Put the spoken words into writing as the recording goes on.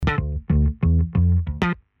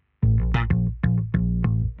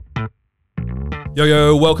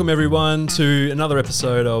Yo, welcome everyone to another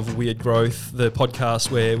episode of Weird Growth, the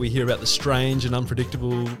podcast where we hear about the strange and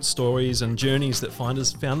unpredictable stories and journeys that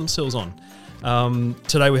finders found themselves on.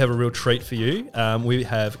 Today we have a real treat for you. We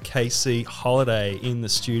have KC Holiday in the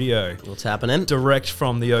studio. What's happening? Direct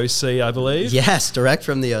from the OC, I believe. Yes, direct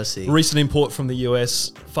from the OC. Recent import from the US,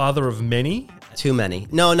 father of many. Too many.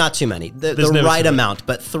 No, not too many. The right amount,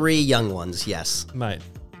 but 3 young ones, yes. Mate,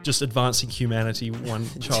 just advancing humanity one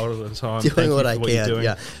child at a time. Doing what I can,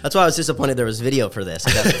 yeah. That's why I was disappointed there was video for this.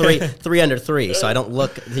 I got three under 3, so I don't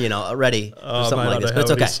look, ready for something like this, but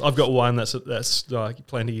it's okay. I've got one that's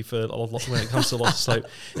plenty for when it comes to loss of sleep.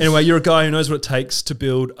 Anyway, you're a guy who knows what it takes to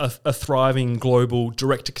build a thriving global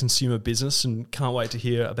direct-to-consumer business, and can't wait to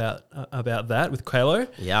hear about that with Kalo.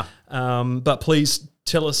 Yeah. But please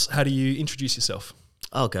tell us, how do you introduce yourself?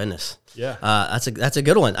 Oh, goodness. Yeah. That's a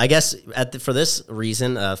good one. I guess for this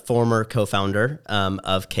reason, former co-founder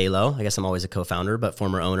of Kalo. I guess I'm always a co-founder, but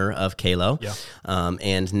former owner of Kalo. Yeah.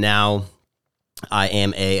 And now I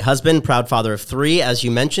am a husband, proud father of 3, as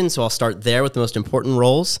you mentioned. So I'll start there with the most important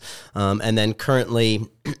roles. And then currently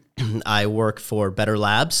I work for Better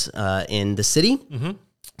Labs in the city. Mm-hmm.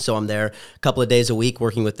 So I'm there a couple of days a week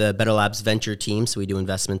working with the Better Labs venture team. So we do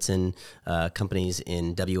investments in companies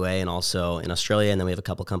in WA and also in Australia. And then we have a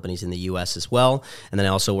couple companies in the US as well. And then I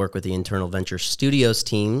also work with the internal venture studios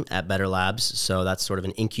team at Better Labs. So that's sort of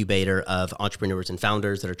an incubator of entrepreneurs and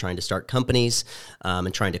founders that are trying to start companies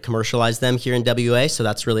and trying to commercialize them here in WA. So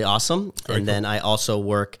that's really awesome. Very cool. Then I also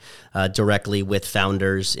work directly with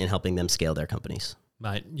founders in helping them scale their companies.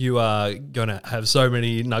 Mate, you are going to have so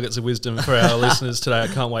many nuggets of wisdom for our listeners today. I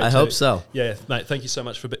can't wait. I hope so. Yeah, mate, thank you so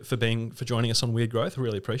much for joining us on Weird Growth. I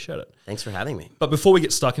really appreciate it. Thanks for having me. But before we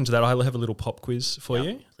get stuck into that, I have a little pop quiz for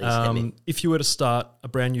you. Please hit me. If you were to start a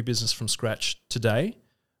brand new business from scratch today,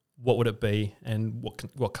 what would it be, and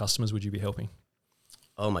what customers would you be helping?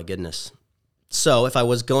 Oh, my goodness. So if I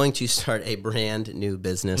was going to start a brand new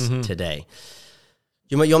business today,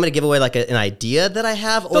 you want me to give away like an idea that I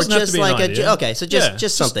have, or just like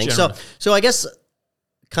just something. So I guess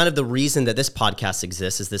kind of the reason that this podcast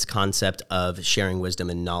exists is this concept of sharing wisdom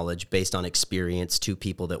and knowledge based on experience to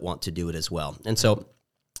people that want to do it as well. And so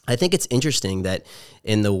I think it's interesting that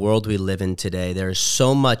in the world we live in today, there is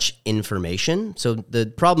so much information. So the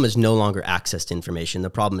problem is no longer access to information. The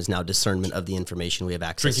problem is now discernment of the information we have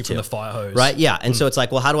access to. Drinking from the fire hose. Right, yeah. And so it's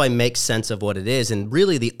like, well, how do I make sense of what it is? And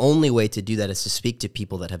really the only way to do that is to speak to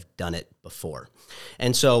people that have done it before.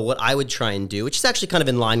 And so what I would try and do, which is actually kind of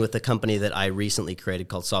in line with the company that I recently created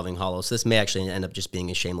called Solving Hollow. So this may actually end up just being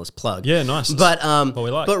a shameless plug. Yeah, nice. But what we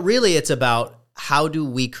like. But really it's about, how do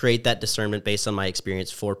we create that discernment based on my experience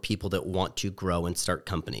for people that want to grow and start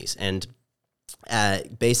companies? And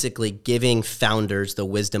basically giving founders the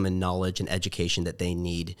wisdom and knowledge and education that they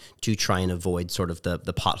need to try and avoid sort of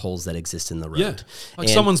the potholes that exist in the road. Yeah, like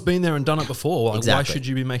someone's been there and done it before. Like, exactly. Why should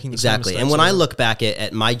you be making the same mistakes? And when I look back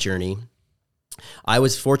at my journey, I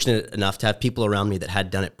was fortunate enough to have people around me that had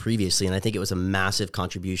done it previously, and I think it was a massive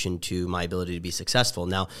contribution to my ability to be successful.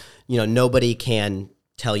 Now, nobody can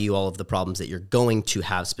tell you all of the problems that you're going to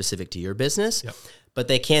have specific to your business, but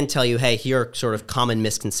they can tell you, hey, here are sort of common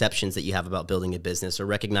misconceptions that you have about building a business, or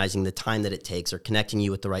recognizing the time that it takes, or connecting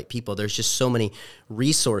you with the right people. There's just so many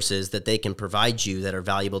resources that they can provide you that are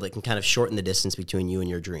valuable, that can kind of shorten the distance between you and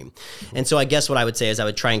your dream. And so I guess what I would say is I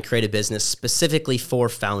would try and create a business specifically for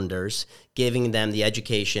founders, giving them the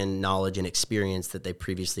education, knowledge, and experience that they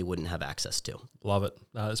previously wouldn't have access to. Love it.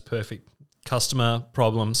 That's perfect. Customer,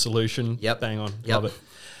 problem, solution. Yep. Bang on. Yep. Love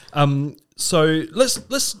it. So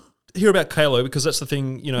let's hear about Kalo, because that's the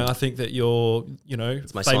thing, I think that you're,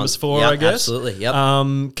 famous for, yep, I guess. Absolutely, yep.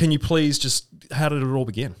 Can you please how did it all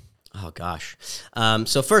begin? Oh, gosh.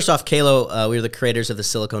 So first off, Kalo, we were the creators of the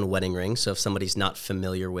silicone wedding ring. So if somebody's not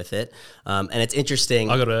familiar with it, and it's interesting.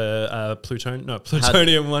 I got a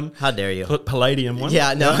plutonium one. How dare you? Palladium one.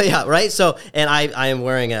 Yeah, no, yeah, right? So, and I am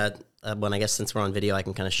wearing one, I guess since we're on video, I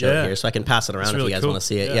can kind of show it here. So I can pass it around if you guys want to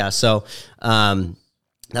see it. Yeah, so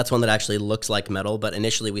that's one that actually looks like metal, but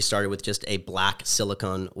initially we started with just a black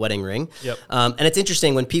silicone wedding ring. Yep. And it's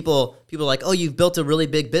interesting when people are like, oh, you've built a really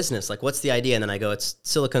big business. Like, what's the idea? And then I go, it's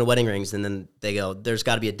silicone wedding rings. And then they go, there's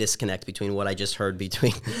got to be a disconnect between what I just heard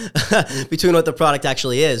between what the product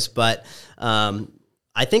actually is. But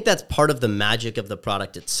I think that's part of the magic of the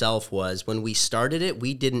product itself. Was when we started it,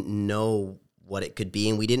 we didn't know what it could be,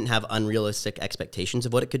 and we didn't have unrealistic expectations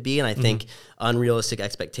of what it could be. And I think unrealistic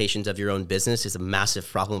expectations of your own business is a massive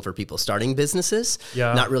problem for people starting businesses,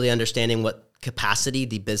 not really understanding what capacity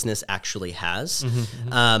the business actually has,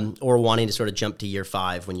 or wanting to sort of jump to year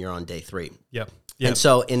 5 when you're on day 3. Yep. Yeah. And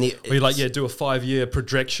so in the... Or you like, do a 5-year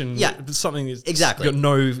projection. Yeah. Something that's Exactly. got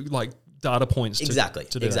no like data points to do exactly.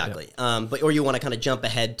 that, But or you want to kind of jump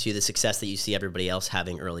ahead to the success that you see everybody else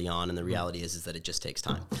having early on, and the reality is that it just takes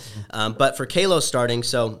time. But for Kalos starting,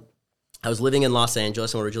 so I was living in Los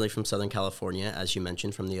Angeles. I'm originally from Southern California, as you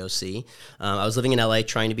mentioned, from the OC. I was living in LA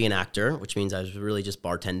trying to be an actor, which means I was really just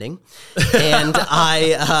bartending. And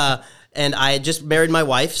I had just married my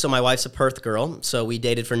wife. So my wife's a Perth girl. So we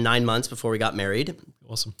dated for 9 months before we got married.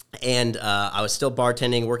 Awesome. And I was still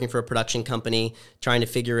bartending, working for a production company, trying to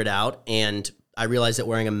figure it out. And I realized that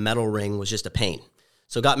wearing a metal ring was just a pain.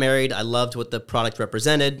 So got married. I loved what the product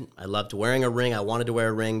represented. I loved wearing a ring. I wanted to wear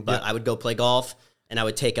a ring, but I would go play golf and I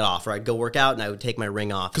would take it off, or I'd go work out and I would take my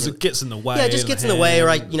ring off. Because it gets in the way. Yeah, it just gets in the way, or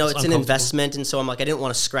it's an investment. And so I'm like, I didn't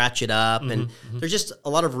want to scratch it up. And there's just a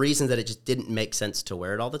lot of reasons that it just didn't make sense to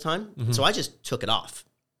wear it all the time. So I just took it off.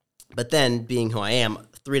 But then, being who I am,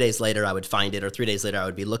 3 days later I would find it, or 3 days later I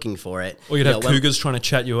would be looking for it. Or you'd have cougars trying to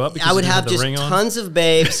chat you up. I would have just tons of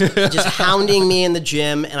babes just hounding me in the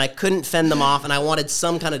gym, and I couldn't fend them off, and I wanted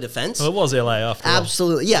some kind of defense. Well, it was LA after all.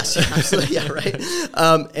 Absolutely, yes, absolutely, yeah,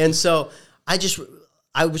 right. And so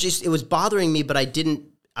it was bothering me, but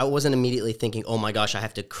I wasn't immediately thinking, oh my gosh, I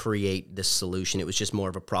have to create this solution. It was just more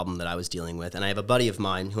of a problem that I was dealing with. And I have a buddy of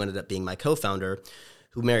mine who ended up being my co-founder,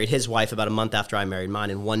 who married his wife about a month after I married mine.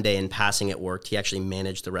 And one day in passing at work, he actually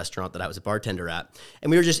managed the restaurant that I was a bartender at.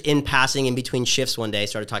 And we were just in passing in between shifts one day,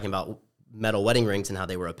 started talking about metal wedding rings and how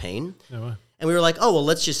they were a pain. No way. And we were like, oh,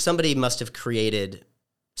 well, somebody must have created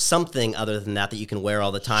something other than that you can wear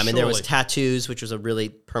all the time. And there was tattoos, which was a really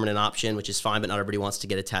permanent option, which is fine, but not everybody wants to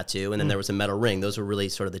get a tattoo. And then there was a metal ring. Those were really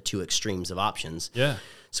sort of the two extremes of options. Yeah.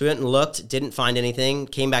 So we went and looked, didn't find anything,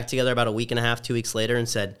 came back together about a week and a half, 2 weeks later, and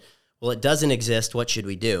said, well, it doesn't exist. What should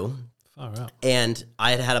we do? Far out. And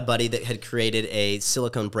I had a buddy that had created a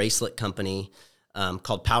silicone bracelet company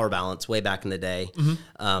called Power Balance way back in the day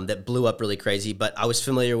that blew up really crazy. But I was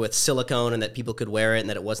familiar with silicone and that people could wear it and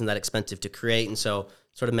that it wasn't that expensive to create. And so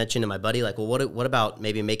sort of mentioned to my buddy, like, well, what about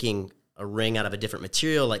maybe making a ring out of a different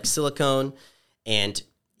material like silicone? And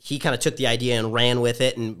he kind of took the idea and ran with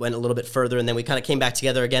it and went a little bit further. And then we kind of came back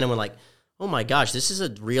together again and we're like, oh my gosh, this is a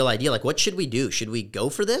real idea. Like, what should we do? Should we go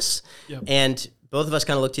for this? Yep. And both of us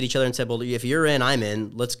kind of looked at each other and said, well, if you're in, I'm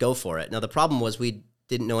in. Let's go for it. Now, the problem was we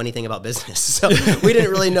didn't know anything about business. So we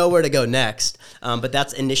didn't really know where to go next. But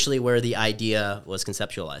that's initially where the idea was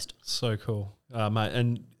conceptualized. So cool. Mate.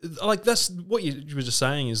 And like that's what you were just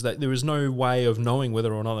saying is that there was no way of knowing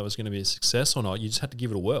whether or not that was going to be a success or not. You just had to give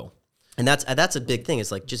it a whirl. And that's a big thing.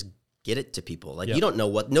 Is like just get it to people. Like you don't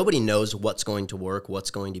know nobody knows what's going to work,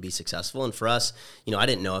 what's going to be successful. And for us, I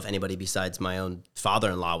didn't know if anybody besides my own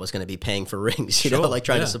father-in-law was going to be paying for rings, like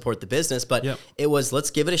trying to support the business. But it was,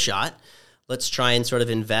 let's give it a shot. Let's try and sort of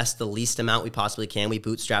invest the least amount we possibly can. We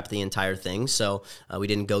bootstrapped the entire thing. So we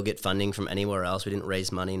didn't go get funding from anywhere else. We didn't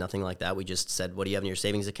raise money, nothing like that. We just said, what do you have in your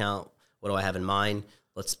savings account? What do I have in mine?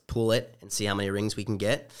 Let's pool it and see how many rings we can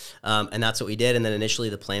get. And that's what we did. And then initially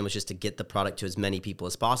the plan was just to get the product to as many people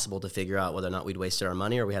as possible to figure out whether or not we'd wasted our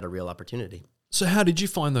money or we had a real opportunity. So how did you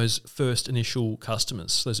find those first initial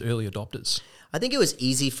customers, those early adopters? I think it was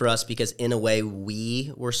easy for us because in a way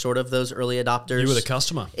we were sort of those early adopters. You were the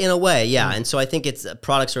customer. In a way, yeah. And so I think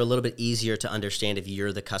products are a little bit easier to understand if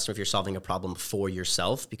you're the customer, if you're solving a problem for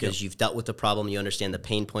yourself because you've dealt with the problem, you understand the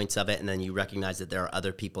pain points of it, and then you recognize that there are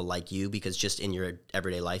other people like you because just in your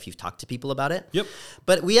everyday life you've talked to people about it. Yep.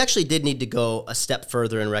 But we actually did need to go a step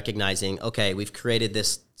further in recognizing, okay, we've created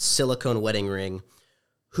this silicone wedding ring.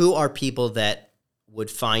 Who are people that would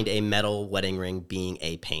find a metal wedding ring being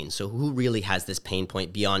a pain? So who really has this pain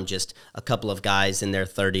point beyond just a couple of guys in their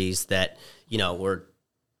 30s that, were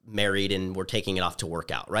married and were taking it off to work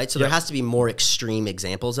out, right? So there has to be more extreme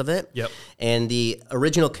examples of it. Yep. And the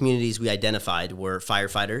original communities we identified were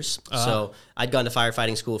firefighters. So I'd gone to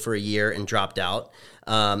firefighting school for a year and dropped out.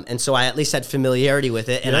 And so I at least had familiarity with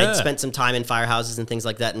it. And I'd spent some time in firehouses and things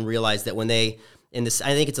like that and realized that when they... I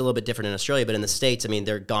think it's a little bit different in Australia, but in the States,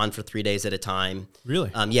 they're gone for 3 days at a time.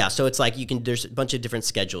 Really? Yeah. So it's like there's a bunch of different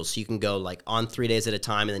schedules. So you can go like on 3 days at a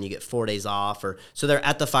time and then you get 4 days off so they're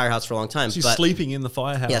at the firehouse for a long time. So you're sleeping in the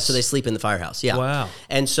firehouse. Yeah. So they sleep in the firehouse. Yeah. Wow.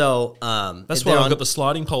 And so, that's why I've got the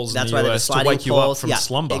sliding poles in the US to wake you up from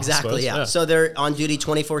slumber. Exactly. Yeah. So they're on duty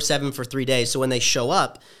 24/7 for 3 days. So when they show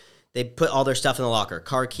up, they put all their stuff in the locker,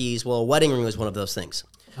 car keys. Well, a wedding ring was one of those things.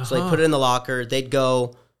 So they put it in the locker. They'd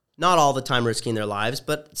go, not all the time risking their lives,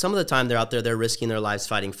 but some of the time they're out there, they're risking their lives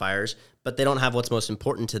fighting fires, but they don't have what's most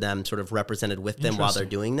important to them sort of represented with them while they're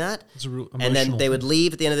doing that. And then they would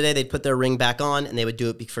leave at the end of the day, they'd put their ring back on and they would do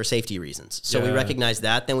it for safety reasons. So we recognized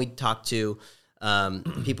that. Then we talked to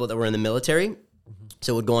people that were in the military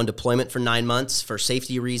So would go on deployment for 9 months for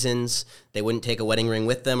safety reasons. They wouldn't take a wedding ring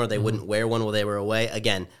with them, or they wouldn't wear one while they were away.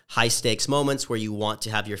 Again, high stakes moments where you want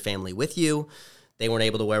to have your family with you. They weren't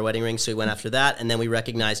able to wear wedding rings, so we went after that. And then we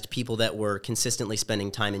recognized people that were consistently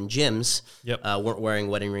spending time in gyms weren't wearing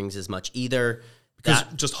wedding rings as much either. Because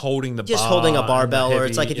just holding the just holding a barbell, or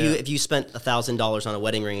it's like if you spent $1,000 on a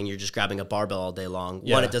wedding ring and you're just grabbing a barbell all day long,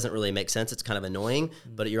 one, it doesn't really make sense. It's kind of annoying,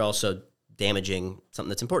 but you're also damaging something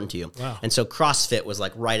that's important to you. Wow. And so CrossFit was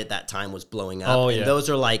like right at that time was blowing up. And those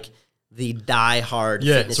are like the die-hard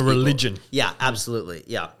fitness it's a religion. people. Yeah, absolutely.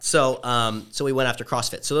 Yeah. So so we went after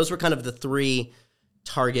CrossFit. So those were kind of the three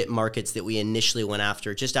target markets that we initially went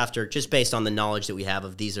after, just based on the knowledge that we have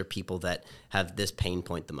of these are people that have this pain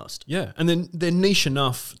point the most. Yeah, and then they're niche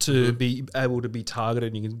enough to be able to be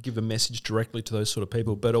targeted, and you can give a message directly to those sort of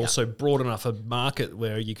people, but also broad enough a market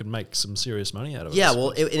where you can make some serious money out of it. Yeah, well,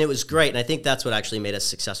 and it was great, and I think that's what actually made us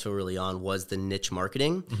successful early on was the niche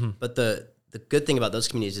marketing. But the good thing about those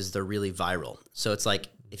communities is they're really viral. So it's like,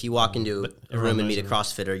 if you walk into a room and meet a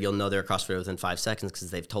CrossFitter, you'll know they're a CrossFitter within 5 seconds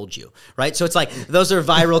because they've told you, right? So it's like, those are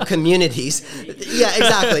viral communities. Yeah,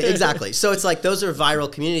 exactly. So it's like, those are viral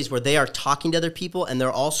communities where they are talking to other people, and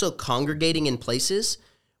they're also congregating in places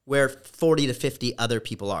where 40 to 50 other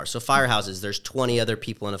people are. So firehouses, there's 20 other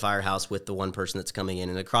people in a firehouse with the one person that's coming in.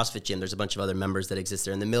 In a CrossFit gym, there's a bunch of other members that exist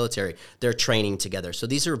there. In the military, they're training together. So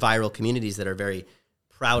these are viral communities that are very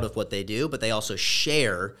proud of what they do, but they also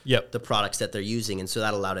share the products that they're using, and so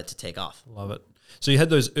that allowed it to take off. Love it. So you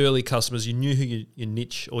had those early customers. You knew who your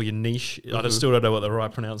niche or your niche. I still don't know what the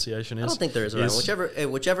right pronunciation is. I don't think there is right.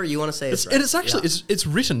 Whichever you want to say is right. And it's actually it's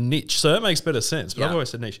written niche, so that makes better sense. But I've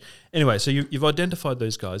always said niche. Anyway, so you've identified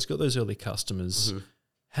those guys, got those early customers.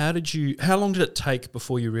 How long did it take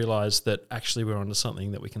before you realized that actually we're onto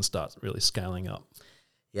something that we can start really scaling up?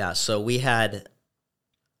 Yeah. So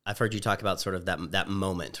I've heard you talk about sort of that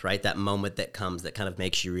moment, right? That moment that comes that kind of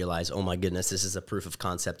makes you realize, oh my goodness, this is a proof of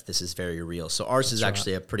concept. This is very real. So ours is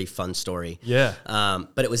actually a pretty fun story. Yeah.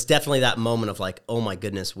 But it was definitely that moment of like, oh my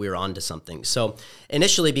goodness, we're onto something. So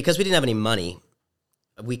initially, because we didn't have any money,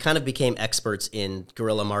 we kind of became experts in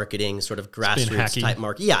guerrilla marketing, sort of grassroots type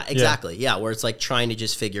marketing. Yeah, exactly. Yeah, where it's like trying to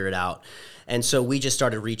just figure it out. And so we just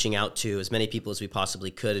started reaching out to as many people as we possibly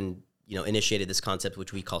could, and initiated this concept,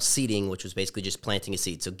 which we call seeding, which was basically just planting a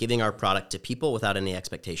seed. So giving our product to people without any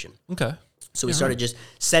expectation. Okay. So we started just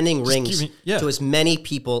sending rings to as many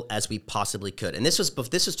people as we possibly could. And this was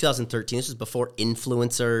 2013. This was before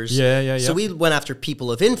influencers. Yeah. So we went after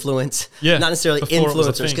people of influence, not necessarily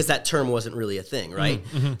influencers, because that term wasn't really a thing, right?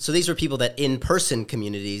 So these were people that in-person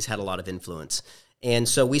communities had a lot of influence. And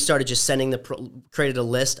so we started just created a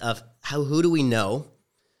list of who do we know?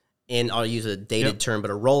 And I'll use a dated term,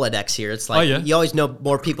 but a Rolodex here. It's like you always know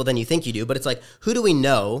more people than you think you do, but it's like, who do we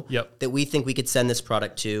know that we think we could send this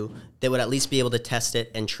product to that would at least be able to test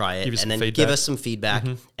it and try it and then give us some feedback,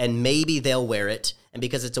 and maybe they'll wear it. And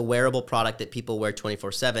because it's a wearable product that people wear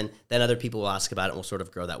 24/7, then other people will ask about it and we'll sort of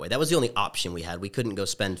grow that way. That was the only option we had. We couldn't go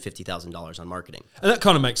spend $50,000 on marketing. And that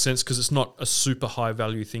kind of makes sense because it's not a super high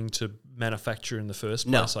value thing to manufacture in the first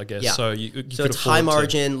place, I guess. Yeah. So so it's high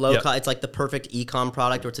margin, low cost. It's like the perfect e-com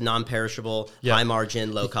product, or it's a non-perishable, high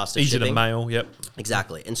margin, low cost of shipping. Easy to mail,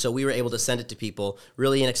 Exactly. And so we were able to send it to people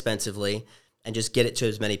really inexpensively and just get it to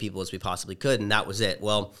as many people as we possibly could. And that was it.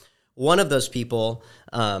 Well, one of those people,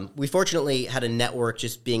 we fortunately had a network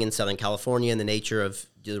just being in Southern California, and the nature of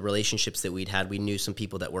the relationships that we'd had. We knew some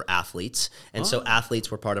people that were athletes. And so athletes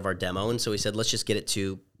were part of our demo. And so we said, let's just get it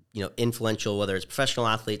to influential, whether it's professional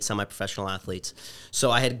athletes, semi-professional athletes. So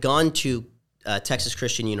I had gone to Texas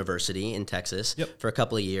Christian University in Texas for a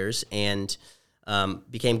couple of years, and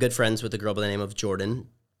became good friends with a girl by the name of Jordan.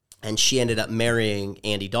 And she ended up marrying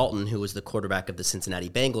Andy Dalton, who was the quarterback of the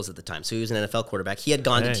Cincinnati Bengals at the time. So he was an NFL quarterback. He had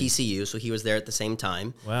gone to TCU, so he was there at the same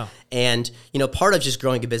time. Wow. And, part of just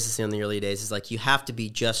growing a business in the early days is like you have to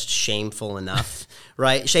be just shameful enough,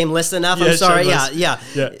 right? Shameless enough. I'm sorry.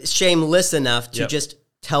 Shameless. Yeah. Shameless enough to just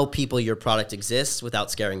tell people your product exists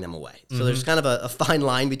without scaring them away. So there's kind of a fine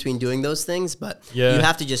line between doing those things, but you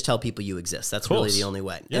have to just tell people you exist. That's really the only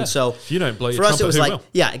way. Yeah. And so if you don't blow your for us, trumpet, it was who like, will?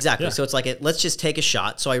 yeah, exactly. So it's like, let's just take a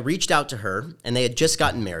shot. So I reached out to her, and they had just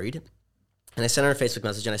gotten married, and I sent her a Facebook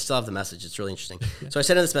message, and I still have the message. It's really interesting. So I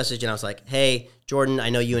sent her this message, and I was like, hey, Jordan,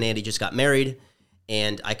 I know you and Andy just got married,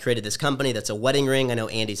 and I created this company that's a wedding ring. I know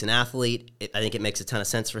Andy's an athlete. I think it makes a ton of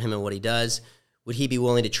sense for him and what he does. Would he be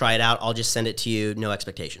willing to try it out? I'll just send it to you, no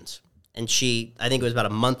expectations. And I think it was about a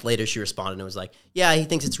month later, she responded and was like, yeah, he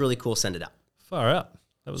thinks it's really cool, send it out. Far out.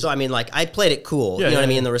 So, I mean, like, I played it cool, you know what I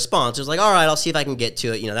mean, in the response. It was like, all right, I'll see if I can get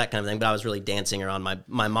to it, that kind of thing. But I was really dancing around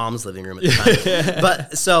my mom's living room at the time.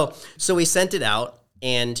 But so we sent it out,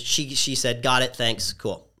 And she said, got it, thanks,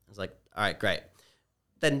 cool. I was like, all right, great.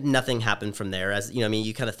 Then nothing happened from there. As you know, I mean,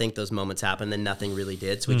 you kind of think those moments happen, then nothing really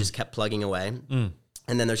did. So we just kept plugging away.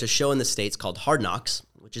 And then there's a show in the States called Hard Knocks,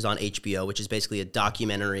 which is on HBO, which is basically a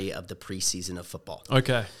documentary of the preseason of football.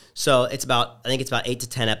 Okay. So I think it's about 8 to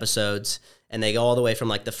 10 episodes, and they go all the way from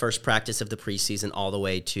like the first practice of the preseason all the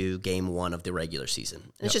way to game 1 of the regular season.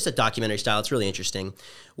 And it's just a documentary style. It's really interesting.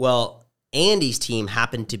 Well, Andy's team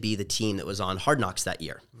happened to be the team that was on Hard Knocks that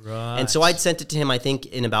year. Right. And so I'd sent it to him, I think,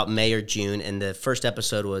 in about May or June, and the first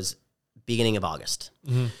episode was beginning of August.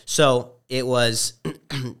 So it was,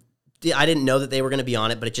 I didn't know that they were going to be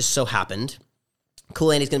on it, but it just so happened.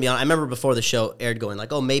 Cool, Andy's going to be on. I remember before the show aired going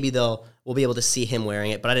like, oh, maybe we'll be able to see him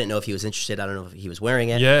wearing it, but I didn't know if he was interested. I don't know if he was wearing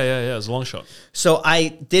it. Yeah. It was a long shot. So I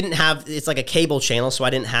didn't have, it's like a cable channel, so I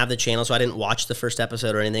didn't have the channel, so I didn't watch the first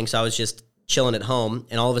episode or anything, so I was just chilling at home,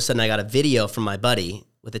 and all of a sudden I got a video from my buddy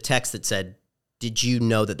with a text that said, did you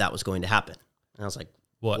know that was going to happen? And I was like,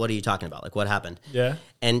 what are you talking about? Like, what happened? Yeah.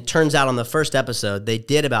 And turns out on the first episode, they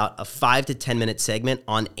did about a 5 to 10 minute segment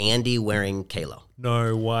on Andy wearing Kalo.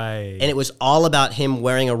 No way. And it was all about him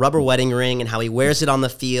wearing a rubber wedding ring and how he wears it on the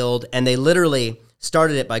field. And they literally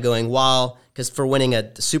started it by going, because for winning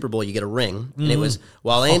a Super Bowl, you get a ring. And it was,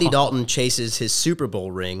 while Andy Dalton chases his Super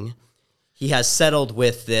Bowl ring, he has settled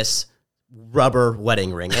with this rubber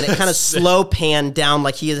wedding ring. And it kind of slow panned down,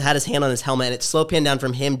 like he had his hand on his helmet, and it slow panned down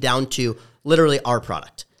from him down to literally our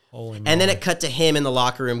product. Holy and then it cut to him in the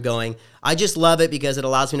locker room going, I just love it because it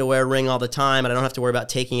allows me to wear a ring all the time, and I don't have to worry about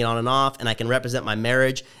taking it on and off, and I can represent my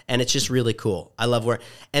marriage, and it's just really cool. I love wearing.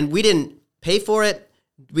 And we didn't pay for it.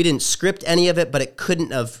 We didn't script any of it, but we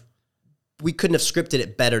couldn't have scripted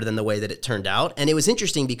it better than the way that it turned out. And it was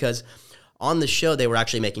interesting because on the show, they were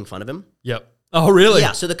actually making fun of him. Yep. Oh, really?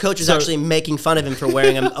 Yeah, so the coach was actually making fun of him for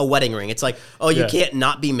wearing a wedding ring. It's like, oh, you can't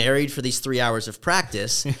not be married for these 3 hours of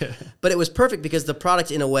practice. But it was perfect because the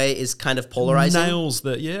product, in a way, is kind of polarizing. Nails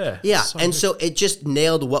that, yeah. Yeah, so it just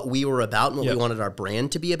nailed what we were about and what we wanted our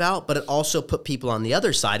brand to be about, but it also put people on the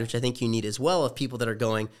other side, which I think you need as well, of people that are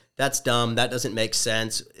going, that's dumb, that doesn't make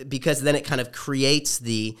sense, because then it kind of creates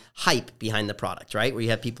the hype behind the product, right? Where you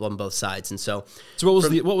have people on both sides. And so what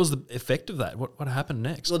was the effect of that? What happened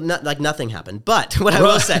next? Well, nothing happened. But what I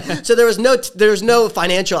will say, so there was no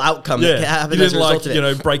financial outcome that happened as a result of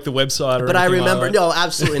it. Break the website or But I remember, like that. no,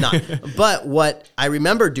 absolutely not. But what I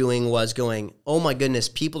remember doing was going, oh my goodness,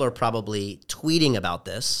 people are probably tweeting about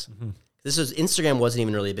this. Instagram wasn't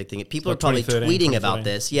even really a big thing. People are probably tweeting about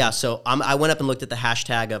this. Yeah, so I went up and looked at the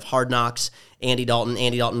hashtag of Hard Knocks, Andy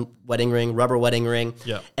Dalton wedding ring, rubber wedding ring,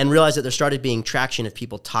 and realized that there started being traction of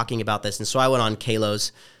people talking about this. And so I went on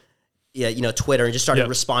Kalo's, Twitter and just started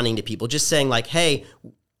responding to people, just saying like, hey,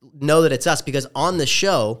 know that it's us, because on the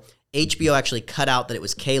show, HBO actually cut out that it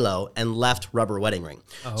was Kalo and left rubber wedding ring.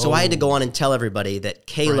 So I had to go on and tell everybody that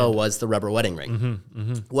Kalo was the rubber wedding ring.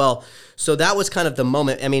 Well, so that was kind of the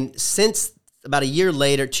moment. I mean, since about 2 years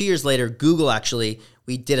later, Google actually,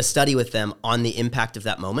 we did a study with them on the impact of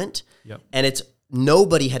that moment. And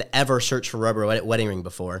nobody had ever searched for rubber wedding ring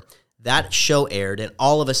before. That show aired, and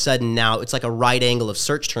all of a sudden now it's like a right angle of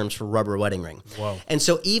search terms for rubber wedding ring. Wow. And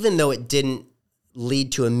so even though it didn't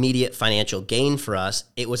lead to immediate financial gain for us,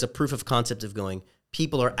 it was a proof of concept of going,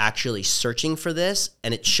 people are actually searching for this,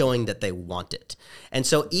 and it's showing that they want it. And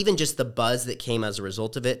so even just the buzz that came as a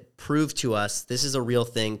result of it proved to us this is a real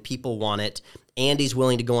thing, people want it, Andy's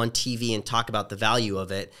willing to go on TV and talk about the value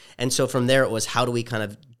of it. And so from there it was, how do we kind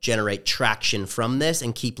of generate traction from this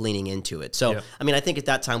and keep leaning into it? So, I mean, I think at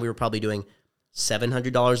that time we were probably doing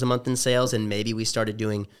 $700 a month in sales, and maybe we started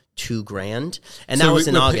doing $2,000, and that was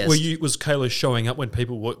in August. Was Kalo showing up when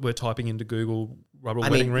people were typing into Google rubber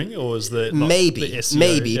wedding ring, or was the maybe the SEO?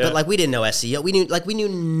 Maybe, but like we didn't know SEO. We knew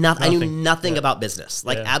nothing. I knew nothing about business,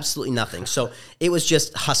 absolutely nothing. So it was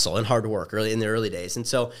just hustle and hard work in the early days. And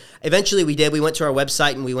so eventually we went to our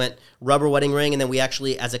website and we went rubber wedding ring, and then we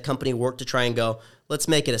actually, as a company, worked to try and go, let's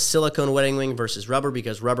make it a silicone wedding ring versus rubber,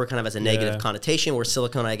 because rubber kind of has a negative connotation, where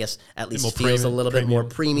silicone, I guess, at least feels a little bit more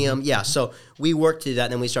premium. Yeah, so we worked to do that,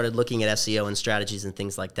 and then we started looking at SEO and strategies and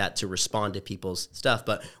things like that to respond to people's stuff.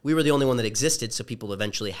 But we were the only one that existed, so people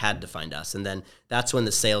eventually had to find us. And then that's when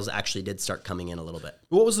the sales actually did start coming in a little bit.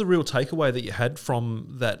 What was the real takeaway that you had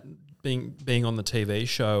from that, being on the TV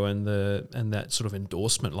show and that sort of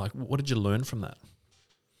endorsement? Like, what did you learn from that?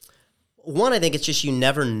 One, I think it's just you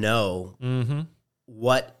never know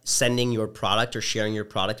what sending your product or sharing your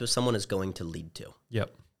product with someone is going to lead to.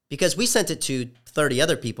 Yep. Because we sent it to 30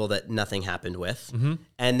 other people that nothing happened with.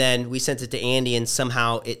 And then we sent it to Andy, and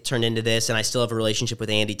somehow it turned into this, and I still have a relationship with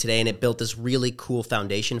Andy today, and it built this really cool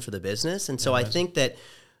foundation for the business. And so I think that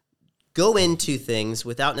go into things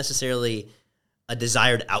without necessarily a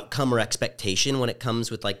desired outcome or expectation when it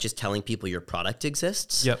comes with like just telling people your product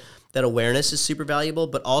exists. Yep. That awareness is super valuable,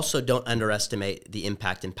 but also don't underestimate the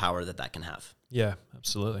impact and power that can have. Yeah,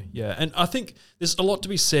 absolutely. Yeah. And I think there's a lot to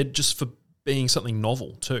be said just for being something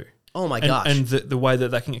novel too. Oh my gosh. And the way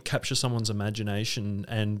that can capture someone's imagination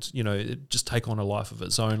and, it just take on a life of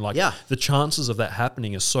its own. Like the chances of that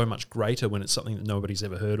happening is so much greater when it's something that nobody's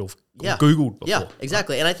ever heard of or Googled before. Yeah,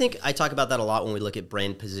 exactly. And I think I talk about that a lot when we look at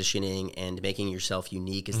brand positioning and making yourself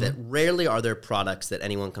unique, is that rarely are there products that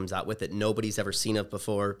anyone comes out with that nobody's ever seen of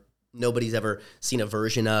before, nobody's ever seen a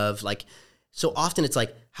version of. Like, so often it's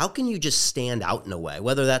like, how can you just stand out in a way,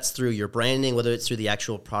 whether that's through your branding, whether it's through the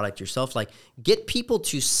actual product yourself, like get people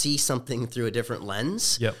to see something through a different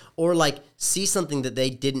lens or like see something that they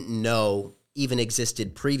didn't know even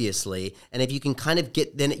existed previously. And if you can kind of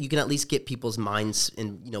then you can at least get people's minds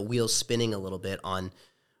and, wheels spinning a little bit on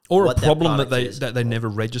or a problem that they never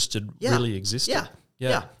registered really existed.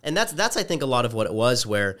 Yeah. And that's, I think, a lot of what it was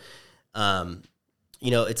where,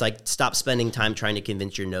 it's like stop spending time trying to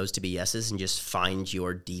convince your no's to be yeses and just find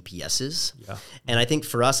your deep yeses. Yeah. And I think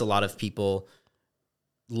for us, a lot of people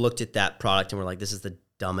looked at that product and were like, this is the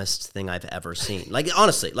dumbest thing I've ever seen. Like,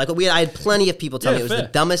 honestly, I had plenty of people tell me it was the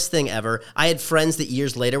dumbest thing ever. I had friends that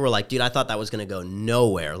years later were like, dude, I thought that was going to go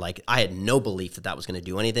nowhere. Like, I had no belief that was going to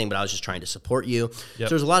do anything, but I was just trying to support you. So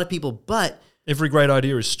there's a lot of people, but every great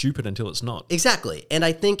idea is stupid until it's not. Exactly. And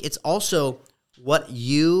I think it's also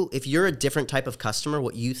if you're a different type of customer,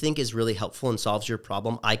 what you think is really helpful and solves your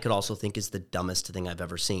problem, I could also think is the dumbest thing I've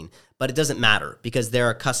ever seen. But it doesn't matter because there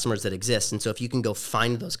are customers that exist. And so if you can go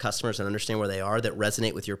find those customers and understand where they are that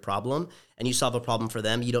resonate with your problem and you solve a problem for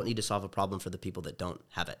them, you don't need to solve a problem for the people that don't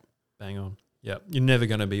have it. Bang on. Yeah. You're never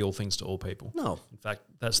going to be all things to all people. No. In fact,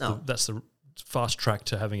 that's the fast track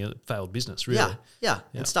to having a failed business, really. Yeah.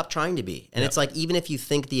 And stop trying to be. And it's like, even if you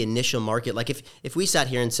think the initial market, like if we sat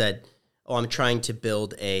here and said, oh, I'm trying to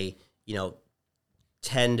build a, $10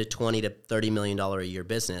 to $20 to $30 million a year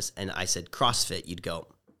business, and I said CrossFit, you'd go,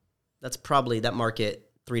 that's probably that market,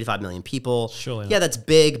 3 to 5 million people. Surely yeah, that's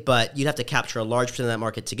big, but you'd have to capture a large percent of that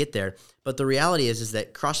market to get there. But the reality is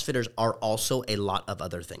that CrossFitters are also a lot of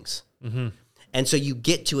other things. Mm-hmm. And so you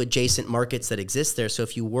get to adjacent markets that exist there. So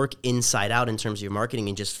if you work inside out in terms of your marketing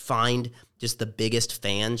and just find just the biggest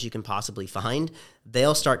fans you can possibly find,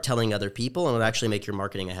 they'll start telling other people, and it'll actually make your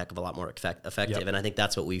marketing a heck of a lot more effective. Yep. And I think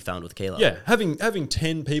that's what we found with Kalo. Yeah, having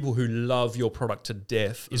 10 people who love your product to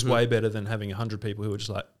death is way better than having 100 people who are just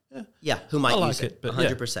like, who might like use it, but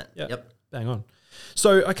 100%. Yep, bang on.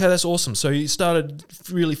 So, okay, that's awesome. So you started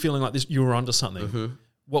really feeling like this, you were onto something. Mm-hmm.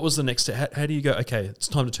 What was the next step? How do you go, okay, it's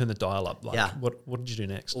time to turn the dial up? What did you do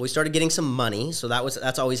next? Well, we started getting some money. So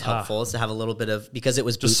that's always helpful, is to have a little bit of, because it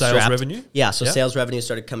was just sales revenue? Yeah, so sales revenue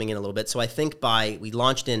started coming in a little bit. So I think we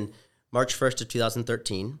launched in March 1st of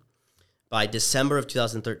 2013. By December of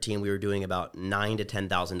 2013, we were doing about $9,000 to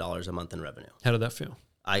 $10,000 a month in revenue. How did that feel?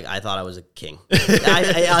 I thought I was a king.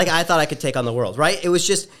 I thought I could take on the world, right? It was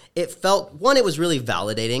just, it was really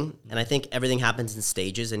validating. And I think everything happens in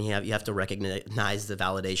stages, and you have to recognize the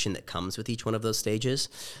validation that comes with each one of those stages.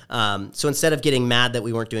 So instead of getting mad that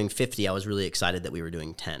we weren't doing 50, I was really excited that we were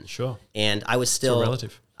doing 10. Sure. And I was still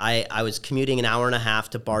relative. I was commuting an hour and a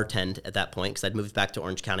half to bartend at that point, because I'd moved back to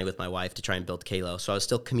Orange County with my wife to try and build Kalo. So I was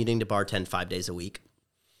still commuting to bartend 5 days a week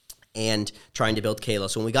and trying to build Kalo.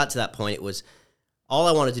 So when we got to that point, it was, all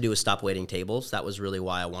I wanted to do was stop waiting tables. That was really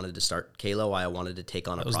why I wanted to start Kalo, why I wanted to take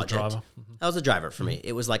on a project. That was the driver. Mm-hmm. That was the driver for me.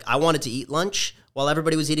 It was like I wanted to eat lunch while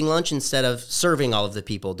everybody was eating lunch instead of serving all of the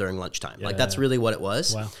people during lunchtime. Yeah, that's really what it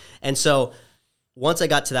was. Wow. And so once I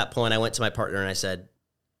got to that point, I went to my partner and I said,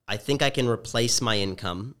 I think I can replace my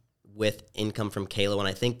income with income from Kalo, and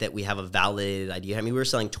I think that we have a validated idea. I mean, we were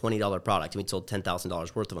selling $20 product, and we sold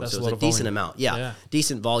 $10,000 worth of them. That's so it was a decent amount. Yeah,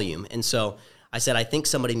 decent volume. And so I said, I think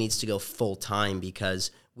somebody needs to go full time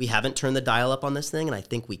because we haven't turned the dial up on this thing, and I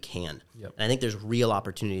think we can. Yep. And I think there's real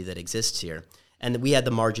opportunity that exists here. And we had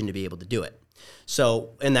the margin to be able to do it.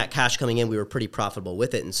 So in that cash coming in, we were pretty profitable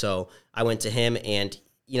with it. And so I went to him, and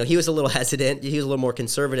he was a little hesitant. He was a little more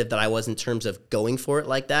conservative than I was in terms of going for it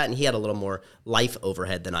like that. And he had a little more life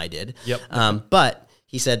overhead than I did. Yep. But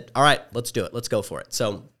he said, all right, let's do it. Let's go for it.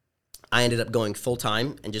 So I ended up going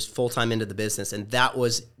full-time and just full-time into the business. And that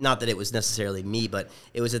was not that it was necessarily me, but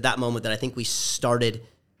it was at that moment that I think we started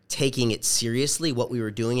taking it seriously, what we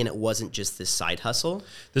were doing, and it wasn't just this side hustle.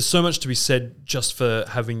 There's so much to be said just for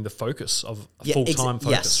having the focus of a full-time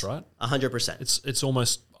focus, right? 100%. It's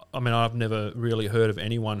almost, I mean, I've never really heard of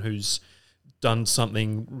anyone who's done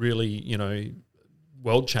something really,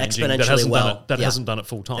 world changing that hasn't done it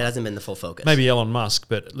full time. That hasn't been the full focus. Maybe Elon Musk,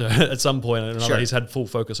 but at some point or another, Sure. he's had full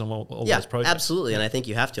focus on all those projects. Absolutely. And I think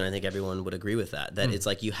you have to, and I think everyone would agree with that. That it's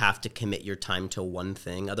like you have to commit your time to one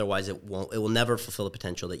thing, otherwise it will never fulfill the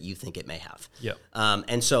potential that you think it may have. Yeah.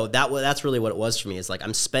 And so that's really what it was for me. Is like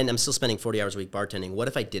I'm still spending 40 hours a week bartending. What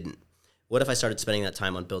if I didn't? What if I started spending that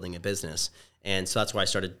time on building a business? And so that's why I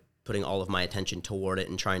started putting all of my attention toward it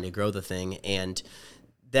and trying to grow the thing. And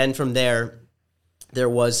then from there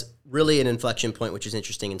was really an inflection point, which is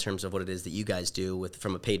interesting in terms of what it is that you guys do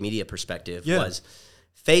from a paid media perspective. Was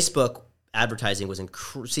Facebook advertising was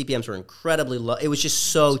CPMs were incredibly low. It was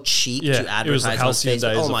just so cheap to advertise it was the on halcyon Facebook.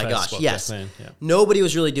 days Oh of my Facebook gosh, yes. back then, Nobody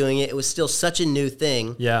was really doing it. It was still such a new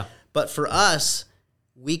thing. Yeah. But for us,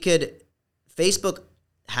 Facebook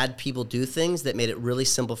had people do things that made it really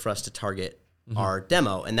simple for us to target our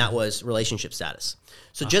demo, and that was relationship status.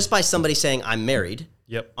 So just by somebody saying I'm married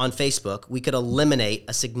on Facebook, we could eliminate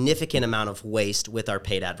a significant amount of waste with our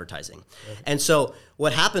paid advertising. And so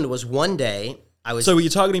what happened was one day So were you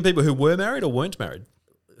targeting people who were married or weren't married?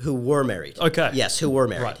 Who were married. Okay. Yes, who were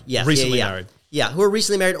married. Right. Yes, Recently married. Yeah, who were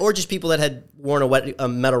recently married, or just people that had worn a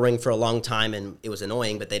metal ring for a long time and it was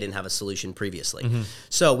annoying, but they didn't have a solution previously.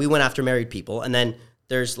 So we went after married people, and then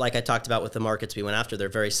there's, like I talked about with the markets we went after, they're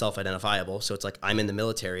very self-identifiable. So it's like, I'm in the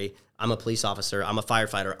military, I'm a police officer, I'm a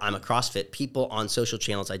firefighter, I'm a CrossFit. People on social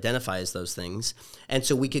channels identify as those things. And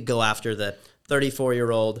so we could go after the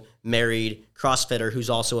 34-year-old married CrossFitter who's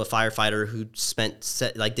also a firefighter who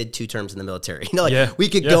did 2 terms in the military. We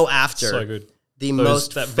could go after the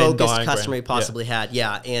most focused customer we possibly had.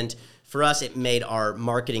 Yeah. And for us, it made our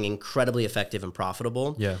marketing incredibly effective and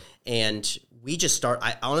profitable. Yeah. And we just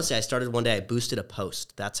I started one day, I boosted a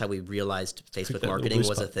post. That's how we realized Facebook marketing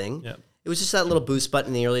was a thing. Yeah. It was just that little boost button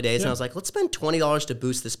in the early days. And I was like, let's spend $20 to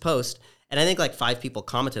boost this post. And I think like 5 people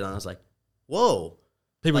commented on it. I was like, whoa.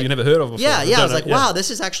 People you never heard of before. Yeah. I was like, wow,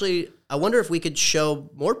 this is actually, I wonder if we could show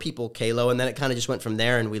more people Kalo. And then it kind of just went from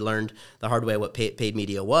there, and we learned the hard way what paid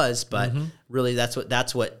media was. But really,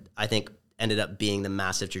 that's what I think ended up being the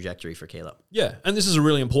massive trajectory for Kalo. Yeah, and this is a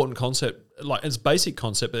really important concept. Like, it's a basic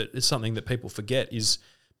concept, but it's something that people forget is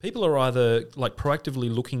people are either like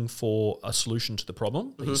proactively looking for a solution to the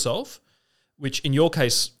problem that you solve, which in your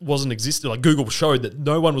case wasn't existed. Like Google showed that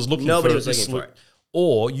nobody was looking for it.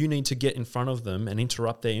 Or you need to get in front of them and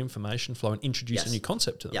interrupt their information flow and introduce a new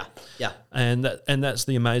concept to them. Yeah. And that's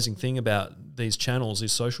the amazing thing about these channels,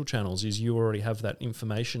 these social channels, is you already have that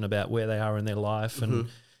information about where they are in their life, and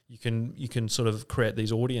you can sort of create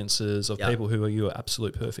these audiences of people who are your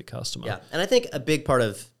absolute perfect customer. Yeah, and I think a big part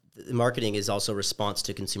of marketing is also response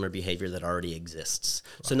to consumer behavior that already exists.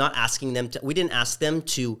 Right. So not asking them we didn't ask them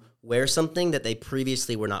to wear something that they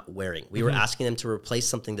previously were not wearing. We were asking them to replace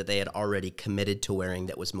something that they had already committed to wearing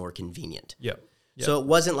that was more convenient. Yeah. So it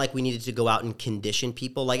wasn't like we needed to go out and condition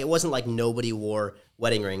people. Like, it wasn't like nobody wore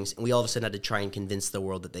wedding rings and we all of a sudden had to try and convince the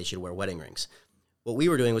world that they should wear wedding rings. What we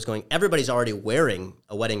were doing was everybody's already wearing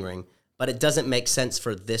a wedding ring, but it doesn't make sense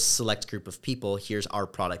for this select group of people. Here's our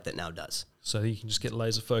product that now does. So you can just get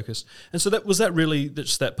laser focused. And so was that really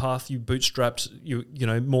just that path you bootstrapped? You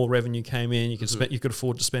know, more revenue came in. You could you could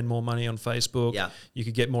afford to spend more money on Facebook. Yeah. You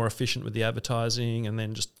could get more efficient with the advertising, and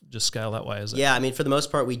then just scale that way. Is it? Yeah, I mean, for the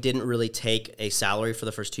most part, we didn't really take a salary for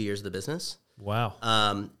the first 2 years of the business. Wow.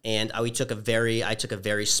 And I took a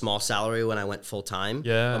very small salary when I went full time.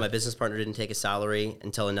 Yeah. But my business partner didn't take a salary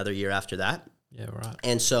until another year after that. Yeah, right.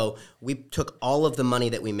 And so we took all of the money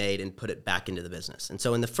that we made and put it back into the business. And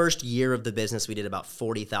so in the first year of the business, we did about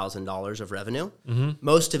 $40,000 of revenue,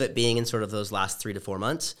 most of it being in sort of those last 3 to 4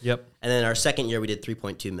 months. Yep. And then our second year, we did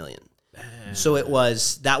 $3.2 million. So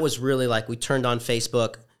that was really like we turned on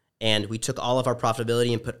Facebook and we took all of our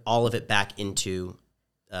profitability and put all of it back into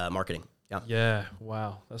marketing. Yeah. Yeah.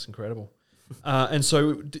 Wow. That's incredible. And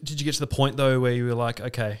so did you get to the point though where you were like,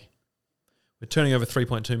 okay, we're turning over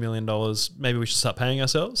 $3.2 million. Maybe we should start paying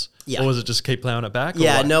ourselves? Yeah. Or was it just keep plowing it back?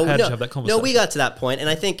 Yeah, how did you have that conversation? No, we got to that point. And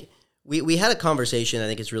I think we had a conversation I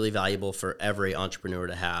think is really valuable for every entrepreneur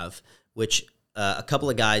to have, which a couple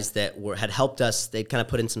of guys that had helped us, they'd kind of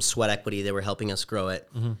put in some sweat equity. They were helping us grow it.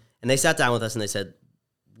 And they sat down with us and they said,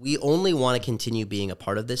 we only want to continue being a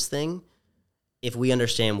part of this thing if we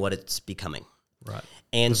understand what it's becoming. Right.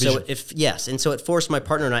 And so it forced my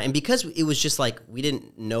partner and I, and because it was just like, we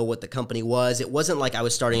didn't know what the company was. It wasn't like I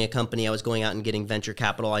was starting a company. I was going out and getting venture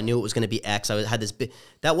capital. I knew it was going to be X. I had this big,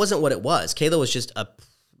 that wasn't what it was. Kalo was just a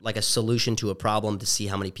solution to a problem to see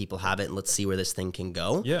how many people have it. And let's see where this thing can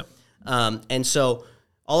go. Yeah. And so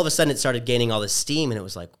all of a sudden it started gaining all this steam and it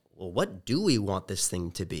was like, well, what do we want this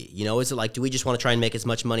thing to be? You know, is it like, do we just want to try and make as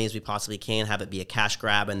much money as we possibly can, have it be a cash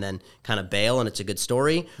grab and then kind of bail and it's a good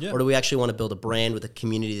story? Yeah. Or do we actually want to build a brand with a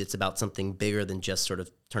community that's about something bigger than just sort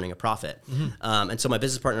of turning a profit? And so my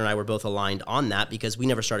business partner and I were both aligned on that because we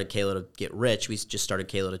never started Kalo to get rich. We just started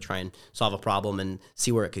Kalo to try and solve a problem and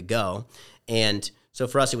see where it could go. And so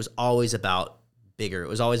for us, it was always about bigger. It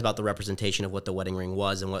was always about the representation of what the wedding ring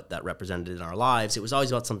was and what that represented in our lives. It was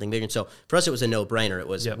always about something bigger. And so for us, it was a no-brainer. It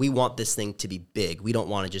was, we want this thing to be big. We don't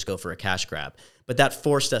want to just go for a cash grab. But that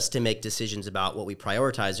forced us to make decisions about what we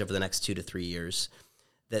prioritized over the next 2 to 3 years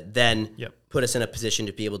that then put us in a position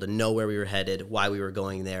to be able to know where we were headed, why we were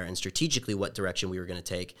going there, and strategically what direction we were going to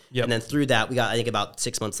take. And then through that, we got, I think about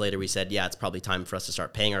 6 months later, we said, it's probably time for us to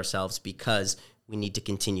start paying ourselves because we need to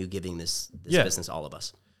continue giving this business, all of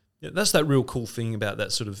us. Yeah, that's that real cool thing about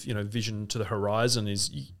that sort of, vision to the horizon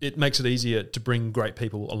is it makes it easier to bring great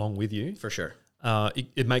people along with you. For sure.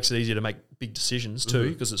 It makes it easier to make big decisions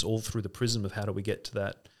too, because it's all through the prism of how do we get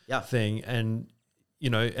to that thing. And,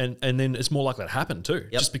 and then it's more likely to happen too,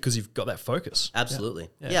 just because you've got that focus.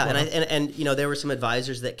 Absolutely. Yeah. And there were some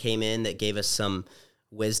advisors that came in that gave us some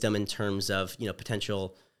wisdom in terms of,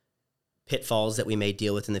 potential pitfalls that we may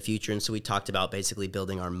deal with in the future. And so we talked about basically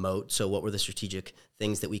building our moat. So what were the strategic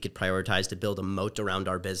things that we could prioritize to build a moat around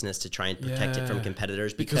our business to try and protect it from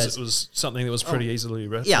competitors? Because it was something that was pretty easily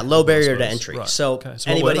low barrier to entry. Right. So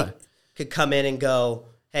anybody could come in and go,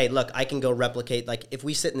 hey, look, I can go replicate. Like if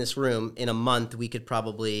we sit in this room in a month, we could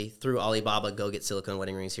probably through Alibaba go get silicone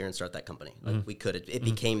wedding rings here and start that company. Like we could. It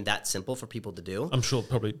became that simple for people to do. I'm sure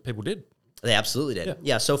probably people did. They absolutely did.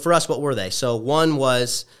 Yeah. So for us, what were they? So one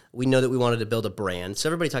was we know that we wanted to build a brand. So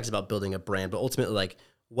everybody talks about building a brand, but ultimately, like,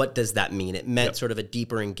 what does that mean? It meant sort of a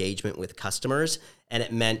deeper engagement with customers, and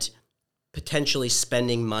it meant potentially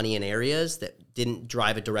spending money in areas that didn't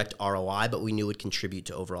drive a direct ROI, but we knew would contribute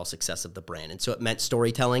to overall success of the brand. And so it meant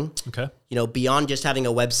storytelling. Okay. Beyond just having a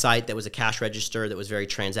website that was a cash register that was very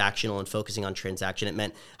transactional and focusing on transaction, it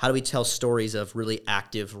meant how do we tell stories of really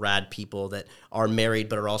active, rad people that are married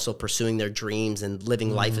but are also pursuing their dreams and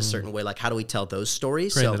living life a certain way? Like, how do we tell those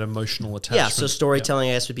stories? Creating that emotional attachment. Yeah, so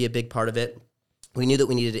storytelling, I guess, would be a big part of it. We knew that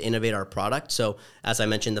we needed to innovate our product. So as I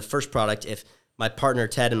mentioned, the first product, if my partner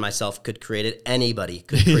Ted and myself could create it, anybody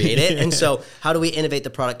could create it. And so how do we innovate the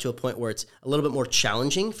product to a point where it's a little bit more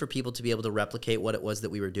challenging for people to be able to replicate what it was that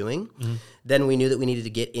we were doing? Then we knew that we needed to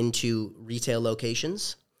get into retail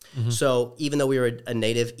locations. So even though we were a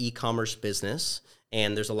native e-commerce business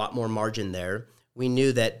and there's a lot more margin there, we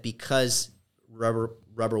knew that because rubber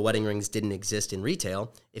wedding rings didn't exist in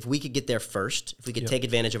retail, if we could get there first, if we could take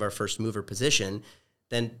advantage of our first mover position,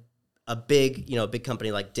 then a big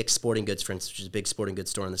company like Dick's Sporting Goods, for instance, which is a big sporting goods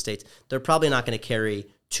store in the States, they're probably not going to carry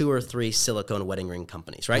 2 or 3 silicone wedding ring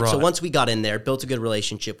companies, right? So once we got in there, built a good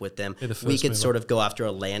relationship with them, we could sort of go after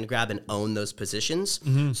a land grab and own those positions.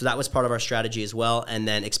 So that was part of our strategy as well, and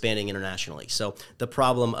then expanding internationally. So the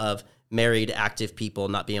problem of married, active people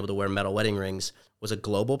not being able to wear metal wedding rings was a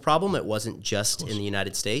global problem. It wasn't just in the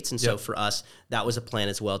United States. And so for us, that was a plan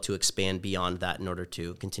as well to expand beyond that in order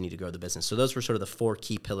to continue to grow the business. So those were sort of the 4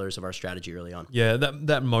 key pillars of our strategy early on. Yeah,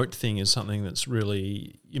 that moat thing is something that's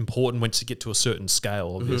really important once you get to a certain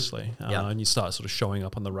scale, obviously. And you start sort of showing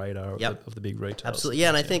up on the radar of the big retailers. Absolutely. Yeah,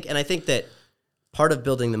 and I think that part of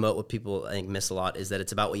building the moat, what people I think miss a lot, is that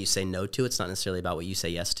it's about what you say no to. It's not necessarily about what you say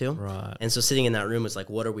yes to. Right. And so sitting in that room was like,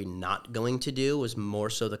 what are we not going to do was more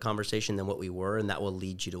so the conversation than what we were, and that will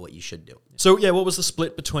lead you to what you should do. So, what was the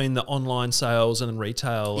split between the online sales and then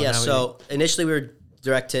retail? Yeah, so initially we were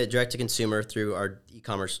direct to consumer through our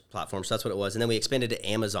e-commerce platform. So that's what it was. And then we expanded to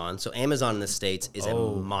Amazon. So Amazon in the States is a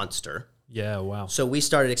monster. Yeah, wow. So we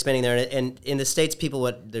started expanding there. And in the States,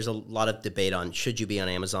 there's a lot of debate on should you be on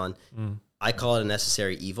Amazon. I call it a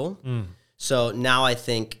necessary evil. So now I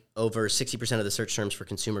think over 60% of the search terms for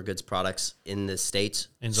consumer goods products in the States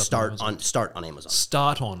start on Amazon.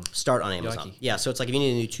 Start on Amazon. Yikey. Yeah, so it's like if you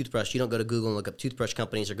need a new toothbrush, you don't go to Google and look up toothbrush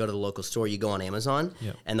companies or go to the local store. You go on Amazon,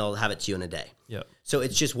 and they'll have it to you in a day. So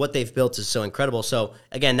it's just what they've built is so incredible. So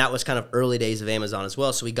again, that was kind of early days of Amazon as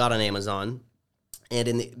well. So we got on Amazon, and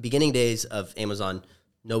in the beginning days of Amazon,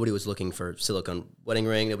 nobody was looking for silicone wedding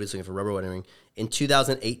ring. Nobody was looking for rubber wedding ring. In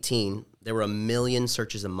 2018, there were 1 million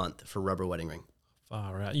searches a month for rubber wedding ring.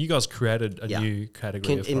 Far out. You guys created a new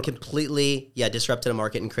category. And completely, disrupted a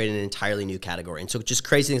market and created an entirely new category. And so just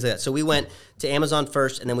crazy things like that. So we went to Amazon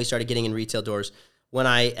first, and then we started getting in retail doors. When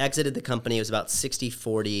I exited the company, it was about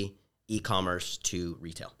 60-40 e-commerce to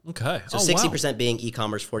retail. Okay. So 60% being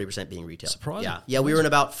e-commerce, 40% being retail. Surprising. Yeah, we were in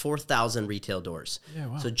about 4,000 retail doors. Yeah,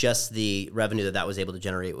 wow. So just the revenue that was able to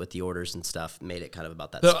generate with the orders and stuff made it kind of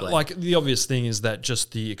about that But split. like the obvious thing is that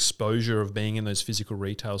just the exposure of being in those physical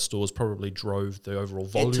retail stores probably drove the overall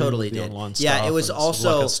volume It totally of the did. online stuff. Yeah, it was and it's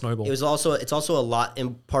also like a snowball. it's also a lot,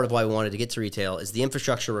 and part of why we wanted to get to retail is the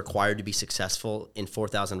infrastructure required to be successful in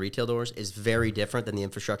 4,000 retail doors is very different than the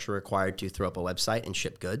infrastructure required to throw up a website and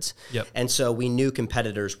ship goods. Yep. And so we knew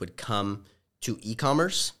competitors would come to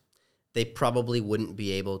e-commerce. They probably wouldn't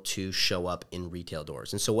be able to show up in retail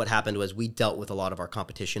doors. And so what happened was we dealt with a lot of our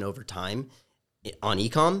competition over time on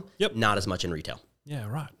e-com, not as much in retail. Yeah,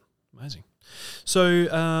 right. Amazing.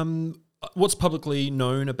 So what's publicly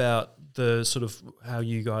known about the sort of how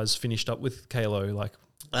you guys finished up with Kalo? Like,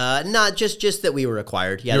 not just that we were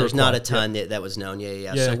acquired. Yeah, there's not a ton that was known.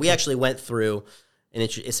 Yeah. So we actually went through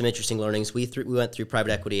some interesting learnings. We went through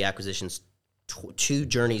private equity acquisitions, 2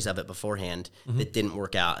 journeys of it beforehand that didn't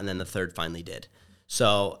work out, and then the third finally did.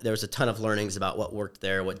 So there was a ton of learnings about what worked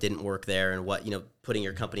there, what didn't work there, and what, putting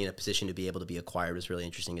your company in a position to be able to be acquired was really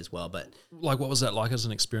interesting as well. But like, what was that like as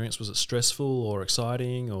an experience? Was it stressful or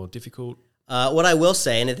exciting or difficult? What I will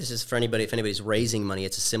say, and this is for anybody, if anybody's raising money,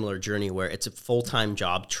 it's a similar journey where it's a full-time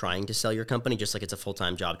job trying to sell your company, just like it's a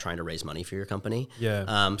full-time job trying to raise money for your company.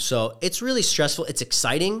 Yeah. So it's really stressful. It's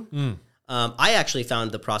exciting. I actually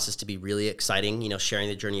found the process to be really exciting, sharing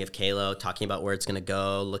the journey of Kalo, talking about where it's going to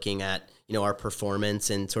go, looking at, our performance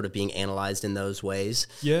and sort of being analyzed in those ways.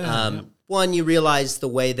 Yeah. One, you realize the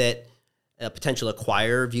way that a potential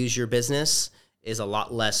acquirer views your business is a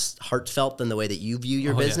lot less heartfelt than the way that you view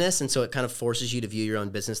your business. And so it kind of forces you to view your own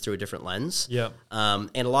business through a different lens. Yeah. And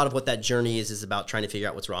a lot of what that journey is about trying to figure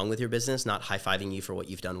out what's wrong with your business, not high-fiving you for what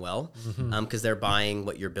you've done well, because they're buying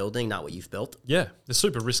what you're building, not what you've built. Yeah. They're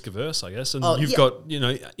super risk averse, I guess. And you've got,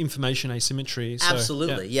 information asymmetry. So,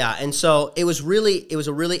 absolutely. Yeah. And so it was a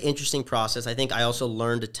really interesting process. I think I also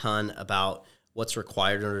learned a ton about what's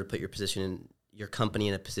required in order to put your company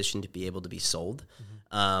in a position to be able to be sold.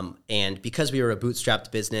 And because we were a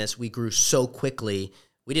bootstrapped business, we grew so quickly,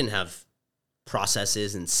 we didn't have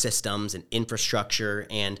processes and systems and infrastructure.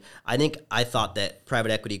 And I thought that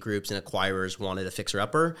private equity groups and acquirers wanted a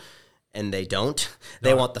fixer-upper, and they don't.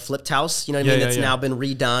 They want the flipped house, you know what I mean? That's now been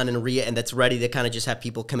redone and that's ready to kind of just have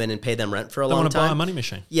people come in and pay them rent for a long time. They want to buy a money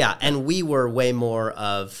machine. Yeah, and we were way more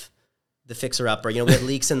of the fixer-upper, we had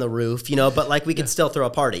leaks in the roof, but like we could still throw a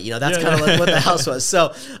party, that's kind of like what the house was.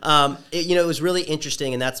 So, it was really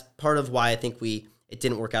interesting, and that's part of why I think it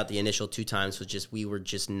didn't work out the initial 2 times, was just, we were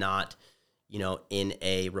just not, in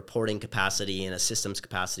a reporting capacity, in a systems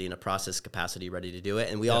capacity, in a process capacity ready to do it.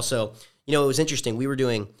 And we also, it was interesting. We were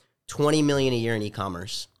doing $20 million a year in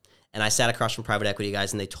e-commerce, and I sat across from private equity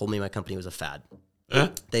guys, and they told me my company was a fad.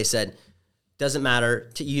 They said, doesn't matter.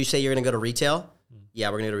 You say you're going to go to retail? Yeah,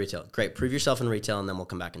 we're going to go to retail. Great. Prove yourself in retail, and then we'll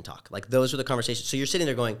come back and talk. Like, those were the conversations. So you're sitting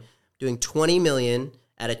there doing $20 million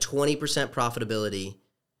at a 20% profitability.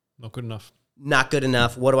 Not good enough. Not good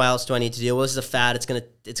enough. What else do I need to do? Well, this is a fad. It's going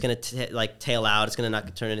to tail out. It's going to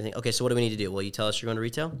not turn anything. Okay, so what do we need to do? Well, you tell us you're going to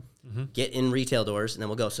retail? Get in retail doors, and then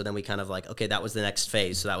we'll go. So then we kind of okay, that was the next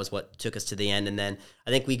phase. So that was what took us to the end. And then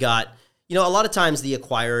I think we got, a lot of times the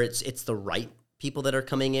acquirer, it's the right people that are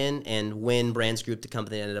coming in. And when Brands Group, the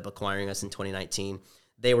company that ended up acquiring us in 2019,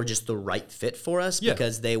 they were just the right fit for us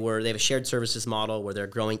because they have a shared services model where they're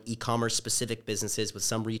growing e-commerce specific businesses with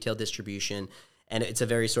some retail distribution. And it's a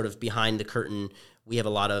very sort of behind the curtain. We have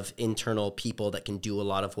a lot of internal people that can do a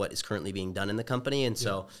lot of what is currently being done in the company. And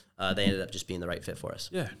so they ended up just being the right fit for us.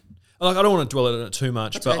 Yeah. I don't want to dwell on it too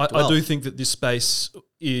much, but I do think that this space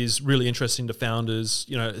is really interesting to founders,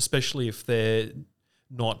 especially if they're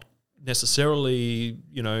not necessarily,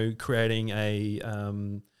 creating a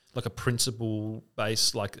like a principle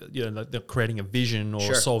base, they're creating a vision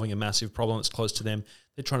or solving a massive problem that's close to them.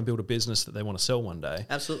 They're trying to build a business that they want to sell one day.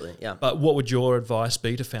 Absolutely, yeah. But what would your advice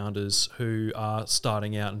be to founders who are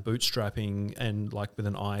starting out and bootstrapping and with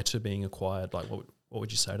an eye to being acquired? Like, what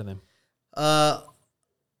would you say to them?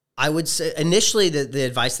 I would say initially the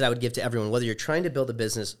advice that I would give to everyone, whether you're trying to build a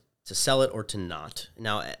business to sell it or to not.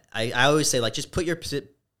 Now, I always say just put your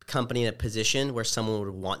company in a position where someone would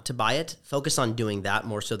want to buy it. Focus on doing that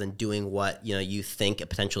more so than doing what you think a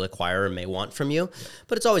potential acquirer may want from you. Yeah.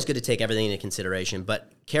 But it's always good to take everything into consideration,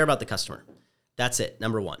 but care about the customer. That's it,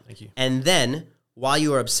 number one. Thank you. And then while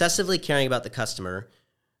you are obsessively caring about the customer,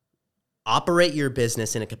 operate your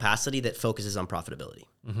business in a capacity that focuses on profitability.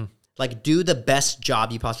 Like, do the best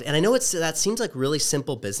job you possibly. And I know that seems like really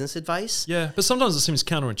simple business advice. Yeah, but sometimes it seems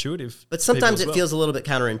counterintuitive. But sometimes it feels a little bit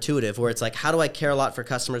counterintuitive, where it's like, how do I care a lot for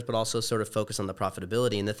customers, but also sort of focus on the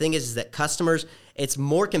profitability? And the thing is that customers, it's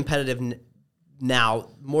more competitive now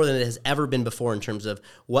more than it has ever been before in terms of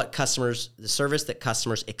the service that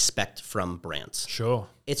customers expect from brands. Sure.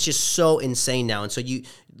 It's just so insane now. And so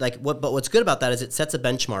but what's good about that is it sets a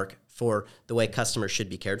benchmark for the way customers should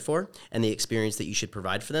be cared for and the experience that you should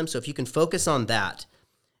provide for them. So if you can focus on that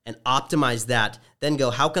and optimize that, then go,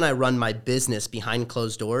 how can I run my business behind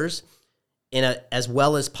closed doors as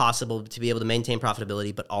well as possible to be able to maintain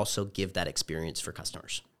profitability, but also give that experience for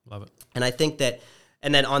customers? Love it. And I think that,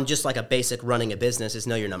 and then on just like a basic running a business is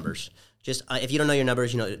know your numbers. Just if you don't know your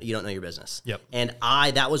numbers, you don't know your business. Yep. And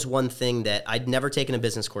that was one thing that I'd never taken a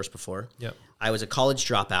business course before. Yep. I was a college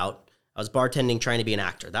dropout. I was bartending, trying to be an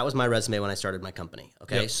actor. That was my resume when I started my company.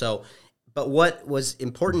 Okay. Yep. So, but what was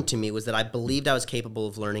important to me was that I believed I was capable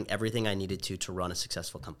of learning everything I needed to run a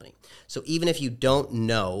successful company. So even if you don't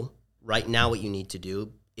know right now what you need to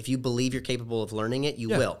do, if you believe you're capable of learning it, you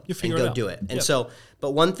will. You figure and it go out. do it. And Yep. so,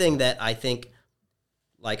 but one thing that I think,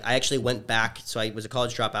 like, I actually went back. So I was a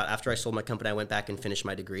college dropout. After I sold my company, I went back and finished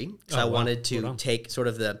my degree. So I wanted to take sort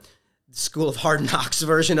of the School of Hard Knocks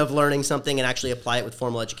version of learning something and actually apply it with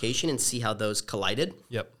formal education and see how those collided.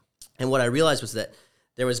 Yep. And what I realized was that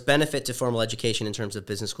there was benefit to formal education in terms of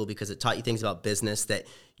business school because it taught you things about business that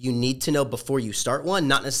you need to know before you start one,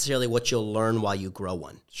 not necessarily what you'll learn while you grow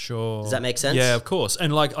one. Sure. Does that make sense? Yeah, of course.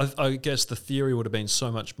 And like, I guess the theory would have been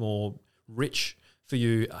so much more rich for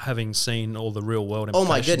you having seen all the real world implications.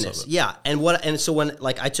 Oh my goodness. of it. Yeah. And so when,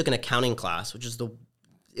 like, I took an accounting class, which is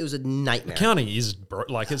it was a nightmare. Accounting is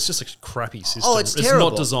it's just a crappy system. Oh, it's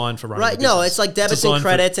terrible. Not designed for running. Right? a business. No, it's like debits and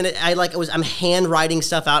credits, and I'm handwriting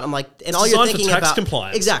stuff out. I'm like, and all you're thinking for tax about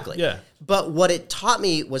compliance. Exactly. Yeah. But what it taught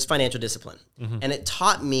me was financial discipline, Mm-hmm. and it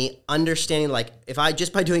taught me understanding, like, if I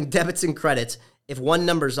just by doing debits and credits, if one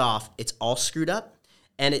number's off, it's all screwed up,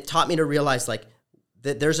 and it taught me to realize, like,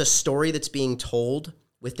 that there's a story that's being told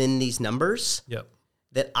within these numbers Yep.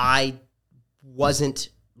 that I wasn't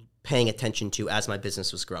paying attention to as my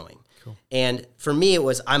business was growing. Cool. And for me, it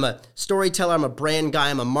was, I'm a storyteller, I'm a brand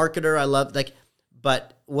guy, I'm a marketer. I love,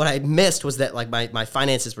 but what I missed was that, like, my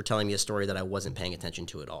finances were telling me a story that I wasn't paying attention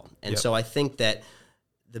to at all. And Yep. so I think that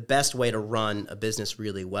the best way to run a business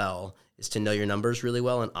really well is to know your numbers really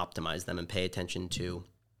well and optimize them and pay attention to,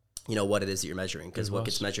 what it is that you're measuring, because what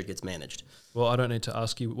gets measured gets managed. Well, I don't need to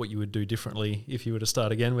ask you what you would do differently if you were to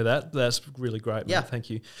start again with that. That's really great, man. Yeah. Thank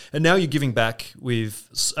you. And now you're giving back with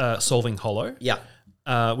Solving Hollow. Yeah.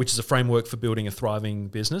 Which is a framework for building a thriving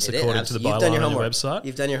business, It according is. to the You've done byline your on your homework. website.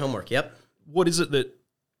 You've done your homework. Yep. What is it that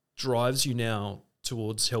drives you now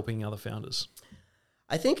towards helping other founders?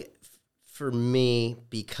 I think for me,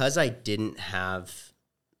 because I didn't have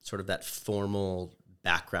sort of that formal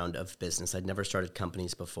background of business, I'd never started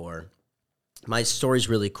companies before. My story's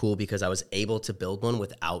really cool because I was able to build one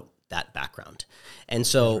without that background. And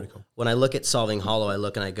so when I look at Solving Hollow, I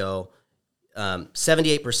look and I go,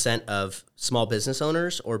 78% of small business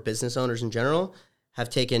owners or business owners in general have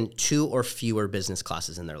taken 2 or fewer business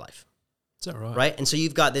classes in their life. Is that right? Right? And so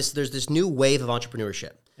you've got there's this new wave of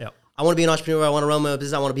entrepreneurship. Yeah. I want to be an entrepreneur. I want to run my own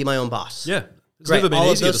business. I want to be my own boss. Yeah. It's Great. never been All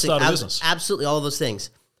of easier to those start things, a business. Absolutely, all of those things.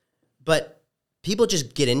 But people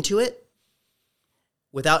just get into it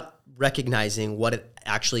without recognizing what it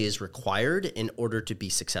actually is required in order to be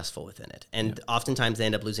successful within it. And oftentimes they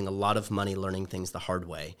end up losing a lot of money learning things the hard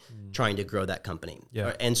way, trying to grow that company.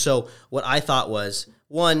 Yeah. And so what I thought was,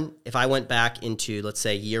 one, if I went back into, let's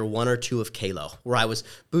say, year 1 or 2 of Kalo, where I was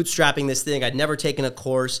bootstrapping this thing, I'd never taken a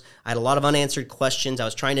course, I had a lot of unanswered questions, I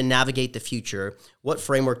was trying to navigate the future, what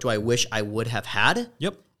framework do I wish I would have had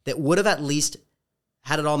Yep. that would have at least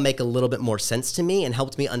had it all make a little bit more sense to me and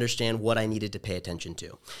helped me understand what I needed to pay attention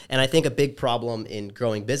to. And I think a big problem in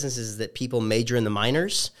growing businesses is that people major in the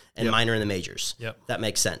minors and minor in the majors. Yep. That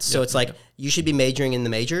makes sense. So it's like you should be majoring in the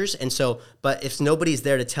majors. And so, but if nobody's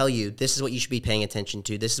there to tell you, this is what you should be paying attention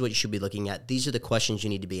to, this is what you should be looking at, these are the questions you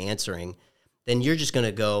need to be answering, then you're just going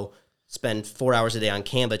to go spend 4 hours a day on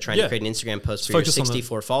Canva trying to create an Instagram post for your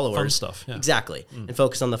 64 followers. Fun stuff. Yeah. Exactly. And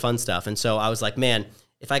focus on the fun stuff. And so I was like, man,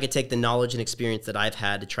 if I could take the knowledge and experience that I've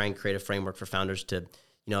had to try and create a framework for founders to,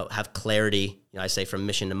 have clarity, I say from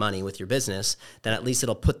mission to money with your business, then at least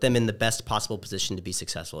it'll put them in the best possible position to be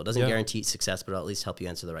successful. It doesn't guarantee success, but it'll at least help you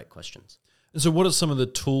answer the right questions. So what are some of the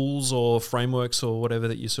tools or frameworks or whatever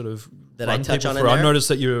that you sort of that I touch on in there? there? I noticed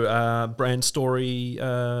that you're brand story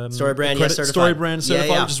StoryBrand, certified. StoryBrand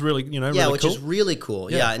certified, which is really, really which cool. is really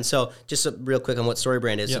cool. Yeah. And so just real quick on what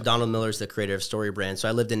StoryBrand is. Yeah. So Donald Miller is the creator of StoryBrand. So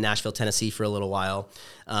I lived in Nashville, Tennessee for a little while.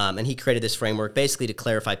 And he created this framework basically to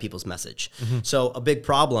clarify people's message. Mm-hmm. So a big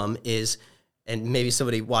problem is, and maybe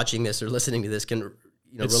somebody watching this or listening to this can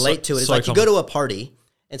relate to it. It's like you go to a party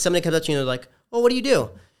and somebody comes up to you and they're like, well, what do you do?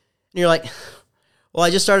 And you're like, well,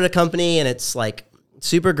 I just started a company and it's like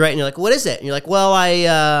super great. And you're like, what is it? And you're like, well,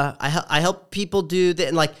 I help people do that.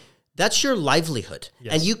 And like, that's your livelihood.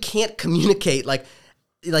 Yes. And you can't communicate like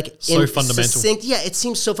so fundamental. Succinct. Yeah, it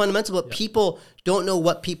seems so fundamental, but people don't know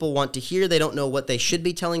what people want to hear. They don't know what they should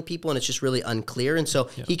be telling people. And it's just really unclear. And so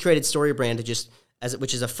he created StoryBrand to just,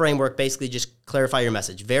 which is a framework, basically just clarify your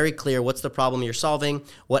message. Very clear. What's the problem you're solving?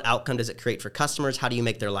 What outcome does it create for customers? How do you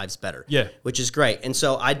make their lives better? Yeah. Which is great. And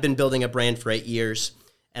so I'd been building a brand for 8 years.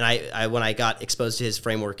 And I when I got exposed to his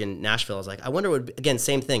framework in Nashville, I was like, I wonder what, again,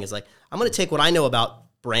 same thing. It's like, I'm going to take what I know about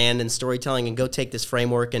brand and storytelling and go take this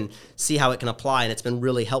framework and see how it can apply. And it's been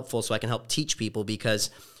really helpful so I can help teach people,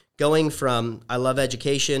 because going from, I love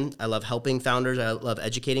education, I love helping founders, I love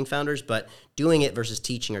educating founders, but doing it versus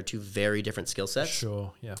teaching are two very different skill sets.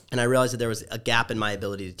 Sure, yeah. And I realized that there was a gap in my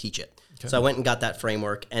ability to teach it. Okay. So I went and got that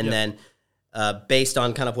framework, and then based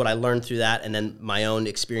on kind of what I learned through that and then my own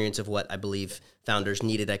experience of what I believe founders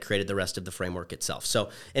needed, I created the rest of the framework itself. So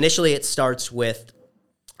initially it starts with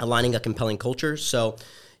aligning a compelling culture. So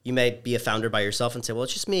you may be a founder by yourself and say, well,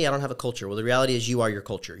 it's just me, I don't have a culture. Well, the reality is you are your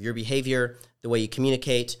culture. Your behavior, the way you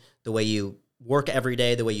communicate, the way you work every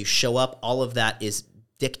day, the way you show up, all of that is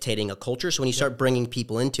dictating a culture. So when you start bringing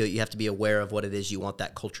people into it, you have to be aware of what it is you want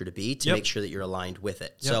that culture to be to make sure that you're aligned with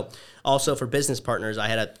it. So also for business partners, I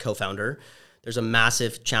had a co-founder. There's a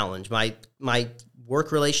massive challenge. My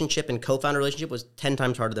work relationship and co-founder relationship was 10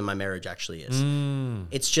 times harder than my marriage actually is.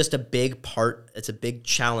 It's just a big part. It's a big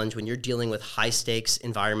challenge when you're dealing with high stakes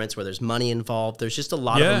environments where there's money involved. There's just a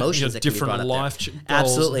lot of emotions that can be brought up life there.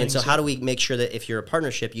 Absolutely. And so how do we make sure that if you're a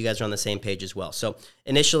partnership, you guys are on the same page as well? So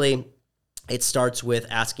initially, it starts with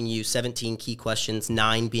asking you 17 key questions,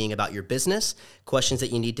 9 being about your business, questions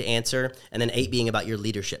that you need to answer, and then 8 being about your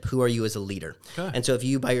leadership. Who are you as a leader? Okay. And so if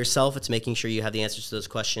you by yourself, it's making sure you have the answers to those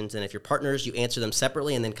questions. And if you're partners, you answer them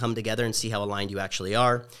separately and then come together and see how aligned you actually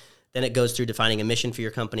are. Then it goes through defining a mission for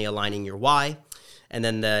your company, aligning your why. And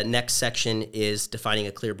then the next section is defining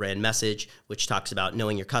a clear brand message, which talks about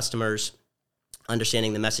knowing your customers,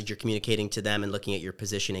 understanding the message you're communicating to them, and looking at your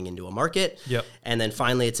positioning into a market. Yep. And then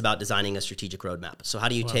finally, it's about designing a strategic roadmap. So how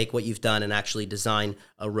do you take what you've done and actually design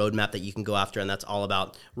a roadmap that you can go after? And that's all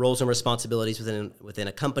about roles and responsibilities within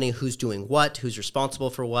a company, who's doing what, who's responsible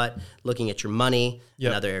for what, looking at your money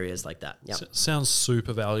and other areas like that. Yeah. Sounds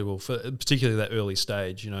super valuable for particularly that early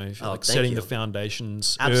stage, like setting the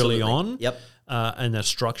foundations early on. Yep. And that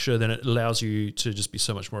structure, then it allows you to just be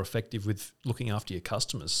so much more effective with looking after your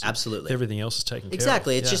customers. Absolutely. Everything else is taken care of.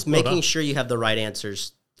 Exactly. It's just making sure you have the right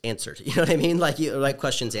answers answered. You know what I mean? Like right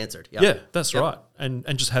questions answered. Yep. Yeah, that's right. And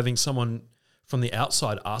just having someone from the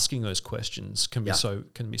outside asking those questions can be so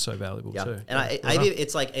valuable too. And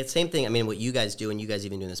it's like it's same thing. I mean, what you guys do and you guys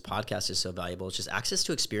even doing this podcast is so valuable. It's just access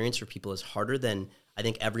to experience for people is harder than I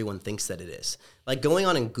think everyone thinks that it is. Like going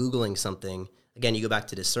on and Googling something. Again, you go back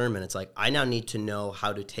to discernment. It's like, I now need to know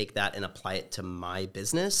how to take that and apply it to my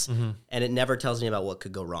business. And it never tells me about what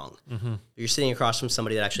could go wrong. You're sitting across from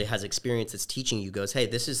somebody that actually has experience that's teaching you, goes, hey,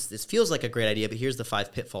 this feels like a great idea, but here's the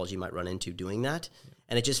 5 pitfalls you might run into doing that.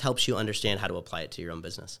 And it just helps you understand how to apply it to your own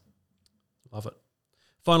business. Love it.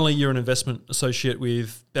 Finally, you're an investment associate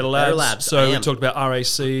with Better Labs. So we talked about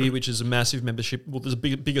RAC, which is a massive membership. Well, there's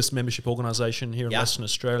the biggest membership organisation here in Western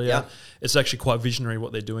Australia. It's actually quite visionary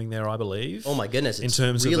what they're doing there, I believe. Oh my goodness, it's in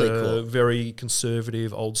terms really of a very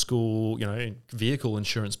conservative, old school, vehicle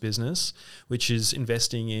insurance business, which is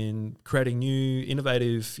investing in creating new,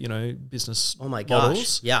 innovative, business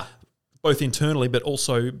models. Yeah. Both internally, but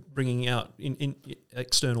also bringing out in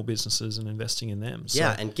external businesses and investing in them. So.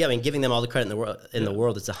 Yeah, and giving them all the credit in the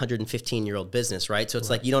world. It's a 115-year-old business, right? So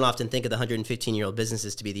it's like you don't often think of the 115-year-old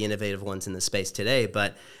businesses to be the innovative ones in the space today.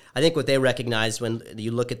 But I think what they recognized when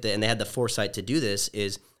you look at and they had the foresight to do this,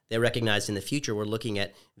 is they recognized in the future we're looking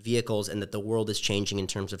at vehicles and that the world is changing in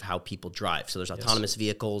terms of how people drive. So there's autonomous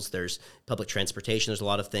vehicles, there's public transportation, there's a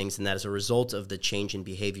lot of things, and that as a result of the change in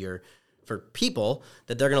behavior for people,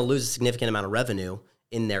 that they're going to lose a significant amount of revenue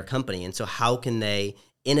in their company. And so how can they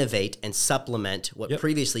innovate and supplement what Yep.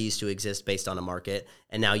 previously used to exist based on a market,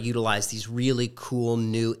 and now utilize these really cool,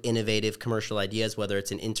 new, innovative commercial ideas, whether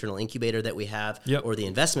it's an internal incubator that we have Yep. or the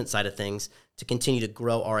investment side of things, to continue to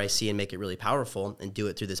grow RIC and make it really powerful and do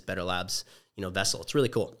it through this Better Labs, vessel. It's really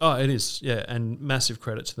cool. Oh, it is, yeah, and massive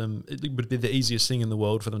credit to them. It would be the easiest thing in the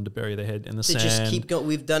world for them to bury their head in the They sand. just keep going.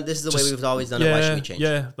 This is the way we've always done it. Why should we change it?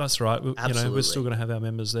 Yeah, that's right. We're Absolutely. still going to have our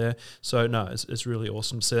members there. So, no, it's really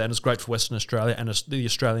awesome to see that. And it's great for Western Australia and the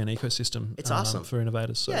Australian ecosystem. It's awesome. For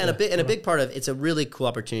innovators. So, Yeah, and a big part of it's a really cool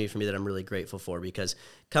opportunity for me that I'm really grateful for, because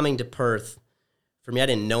coming to Perth, for me, I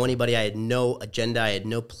didn't know anybody. I had no agenda. I had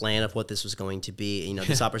no plan of what this was going to be.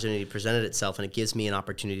 This opportunity presented itself, and it gives me an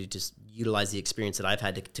opportunity to just utilize the experience that I've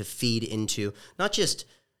had to feed into not just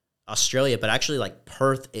Australia, but actually like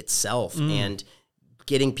Perth itself, and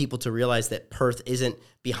getting people to realize that Perth isn't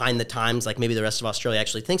behind the times like maybe the rest of Australia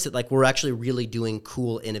actually thinks it. Like, we're actually really doing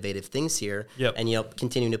cool, innovative things here, Yep. and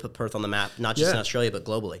continuing to put Perth on the map, not just in Australia but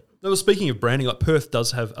globally. Well, speaking of branding, like Perth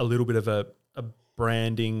does have a little bit of a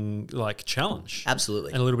branding like challenge.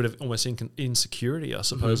 Absolutely. And a little bit of almost insecurity, I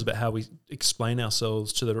suppose, about how we explain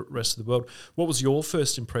ourselves to the rest of the world. What was your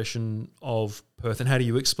first impression of Perth, and how do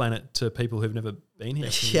you explain it to people who've never been here?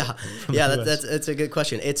 That's a good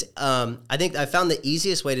question. It's I think I found the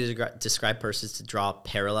easiest way to describe Perth is to draw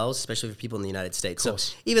parallels, especially for people in the United States. So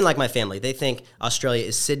even like my family, they think Australia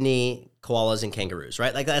is Sydney, koalas and kangaroos,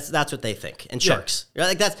 right? Like that's what they think, and sharks, right?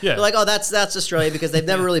 Like they're like, oh, that's Australia, because they've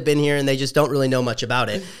never really been here and they just don't really know much about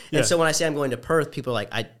it. And so when I say I'm going to Perth, people are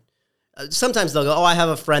like, sometimes they'll go, oh, I have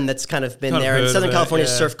a friend that's kind of been there. And Southern California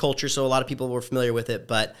is surf culture, so a lot of people were familiar with it.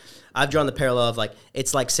 But I've drawn the parallel of like,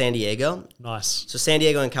 it's like San Diego. Nice. So San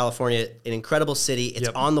Diego in California, an incredible city. It's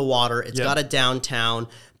on the water. It's got a downtown,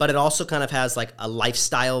 but it also kind of has like a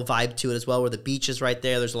lifestyle vibe to it as well, where the beach is right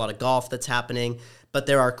there. There's a lot of golf that's happening, but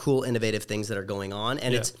there are cool, innovative things that are going on.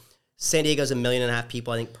 And it's San Diego's 1.5 million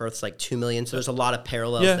people. I think Perth's like 2 million. So there's a lot of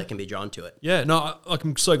parallels that can be drawn to it. Yeah, no,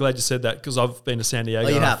 I'm so glad you said that, because I've been to San Diego. Oh,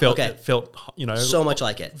 you and have? It felt, So much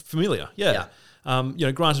like it. familiar. Yeah.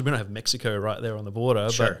 Granted, we don't have Mexico right there on the border,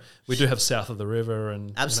 but we do have south of the river,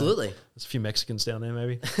 and absolutely, there's a few Mexicans down there,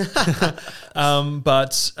 maybe. I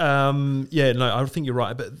think you're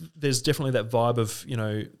right. But there's definitely that vibe of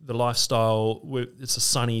the lifestyle. It's a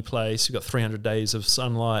sunny place. You've got 300 days of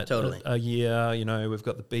sunlight a year. We've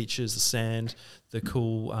got the beaches, the sand, the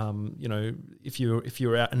cool. If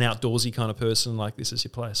you're an outdoorsy kind of person, like, this is your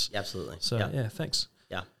place. Absolutely. So thanks.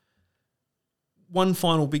 Yeah. One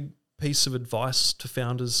final big piece of advice to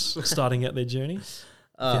founders starting out their journey, if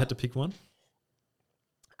you had to pick one?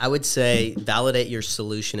 I would say validate your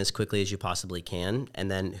solution as quickly as you possibly can, and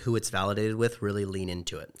then who it's validated with, really lean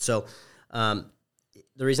into it. So the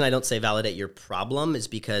reason I don't say validate your problem is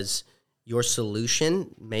because your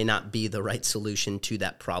solution may not be the right solution to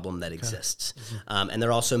that problem that exists. And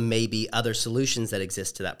there also may be other solutions that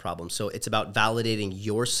exist to that problem. So it's about validating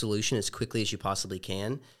your solution as quickly as you possibly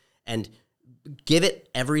can, and give it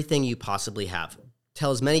everything you possibly have.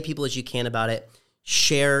 Tell as many people as you can about it.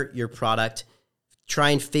 Share your product.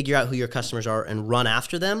 Try and figure out who your customers are and run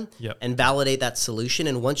after them and validate that solution.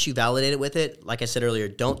 And once you validate it with it, like I said earlier,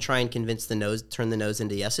 don't try and turn the no's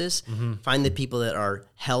into yeses. Find the people that are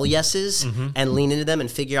hell yeses and lean into them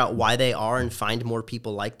and figure out why they are, and find more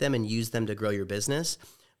people like them and use them to grow your business.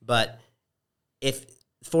 But if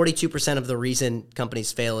 42% of the reason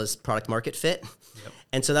companies fail is product market fit,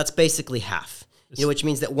 and so that's basically half. Which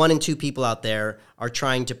means that 1 in 2 people out there are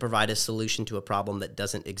trying to provide a solution to a problem that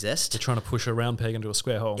doesn't exist. They're trying to push a round peg into a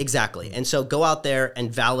square hole. Exactly. And so go out there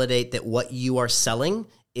and validate that what you are selling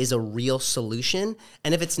is a real solution.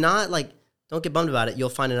 And if it's not, like, don't get bummed about it. You'll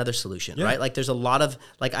find another solution, right? Like, there's a lot of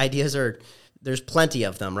ideas there's plenty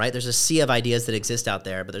of them, right? There's a sea of ideas that exist out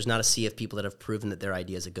there, but there's not a sea of people that have proven that their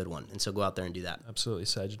idea is a good one. And so go out there and do that. Absolutely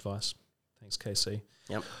sage advice. Thanks, KC.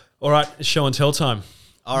 Yep. All right, it's show and tell time.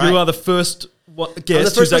 All right. You are the first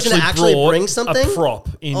guest who's actually brought bring something? a prop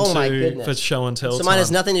into for show and tell time. So mine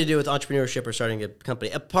has nothing to do with entrepreneurship or starting a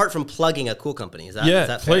company, apart from plugging a cool company. Is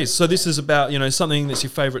that please. fair? So this is about something that's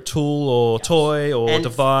your favorite tool or toy or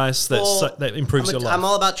device that improves your life. I'm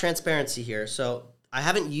all about transparency here. So I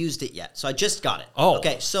haven't used it yet. So I just got it. Oh.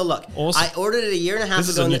 Okay, so look. Awesome. I ordered it a year and a half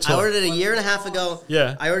ago. I ordered it a year and a half ago.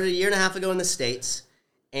 Yeah. I ordered it a year and a half ago in the States.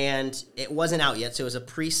 And it wasn't out yet, so it was a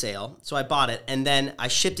pre-sale. So I bought it, and then I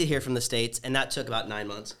shipped it here from the States, and that took about 9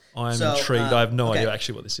 months. I'm intrigued. I have no idea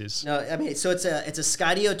actually what this is. No, I mean, so it's a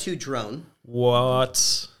Skydio 2 drone. What?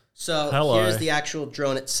 So here's the actual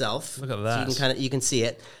drone itself. Look at that. So you can see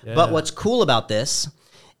it. Yeah. But what's cool about this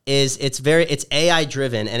is it's AI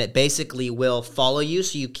driven, and it basically will follow you.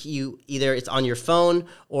 So you either it's on your phone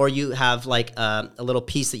or you have like a little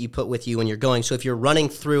piece that you put with you when you're going. So if you're running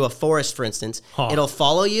through a forest, for instance, it'll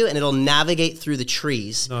follow you and it'll navigate through the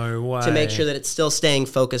trees to make sure that it's still staying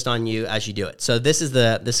focused on you as you do it. So this is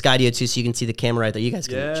the Skydio 2, so you can see the camera right there. You guys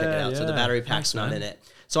can check it out. So the battery pack's not in it.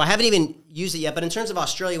 So I haven't even used it yet, but in terms of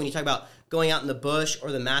Australia, when you talk about going out in the bush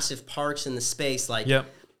or the massive parks in the space, like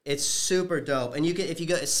it's super dope. And you can, if you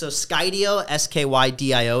go, so Skydio,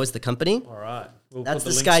 Skydio is the company. All right. That's the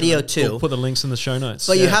Skydio 2. We'll put the links in the show notes.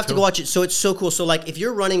 But you have to go watch it. So it's so cool. So like if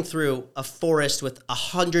you're running through a forest with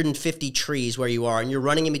 150 trees where you are and you're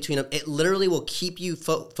running in between them, it literally will keep you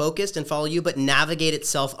focused and follow you, but navigate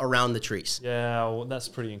itself around the trees. Yeah, well, that's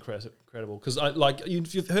pretty incredible. Because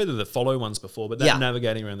you've heard of the follow ones before, but that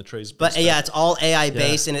navigating around the trees. But it's all AI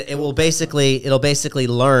based, and it'll basically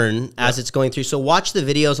learn as it's going through. So watch the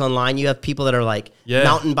videos online. You have people that are like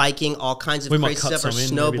mountain biking, all kinds of crazy stuff, or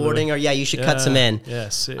snowboarding, or you should cut some in.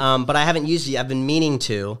 Yes. But I haven't used it. I've been meaning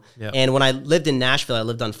to. Yep. And when I lived in Nashville, I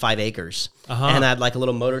lived on 5 acres, and I had like a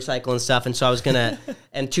little motorcycle and stuff. And so I was gonna,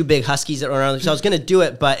 and 2 big huskies that were around. So I was gonna do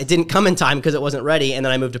it, but it didn't come in time because it wasn't ready. And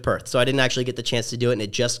then I moved to Perth, so I didn't actually get the chance to do it, and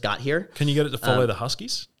it just got here. Can you get it to follow the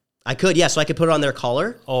huskies? I could, so I could put it on their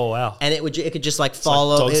collar. Oh wow! And it could just like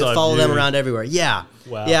follow them around everywhere. Yeah,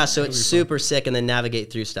 wow. Yeah, so it's super sick, and then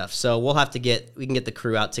navigate through stuff. So we can get the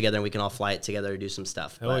crew out together, and we can all fly it together and do some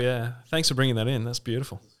stuff. Oh yeah! Thanks for bringing that in. That's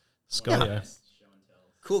beautiful. Skydio. Yeah.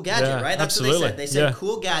 Cool gadget, right? That's what they said. They said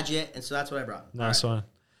cool gadget, and so that's what I brought. Nice one.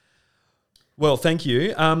 Well, thank you. Do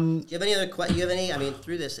you have any other questions? I mean,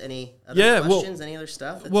 through this, any other questions, any other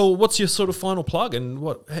stuff? Well, what's your sort of final plug? And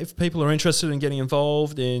what if people are interested in getting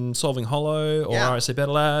involved in Solving Hollow or RSA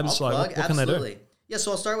Better Labs? What can they do? Yeah,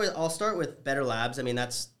 so I'll start with Better Labs. I mean,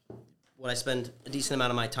 that's what I spend a decent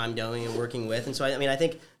amount of my time doing and working with. And so, I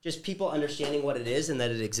think just people understanding what it is and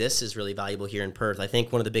that it exists is really valuable here in Perth. I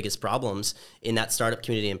think one of the biggest problems in that startup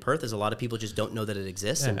community in Perth is a lot of people just don't know that it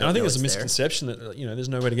exists. Yeah, and I think there's a misconception that, there's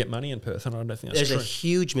nowhere to get money in Perth, and I don't think that's true. There's a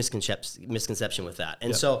huge misconception with that.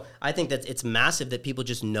 And so I think that it's massive that people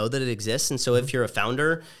just know that it exists. And so if you're a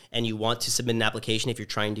founder and you want to submit an application, if you're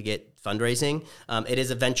trying to get fundraising, it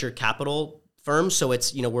is a venture capital firm. So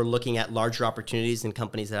it's, we're looking at larger opportunities and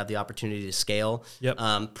companies that have the opportunity to scale.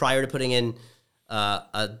 Yep. Prior to putting in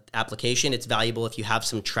an application, it's valuable if you have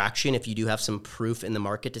some traction, if you do have some proof in the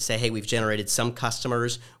market to say, hey, we've generated some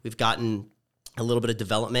customers, we've gotten a little bit of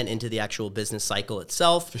development into the actual business cycle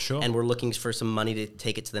itself. For sure. And we're looking for some money to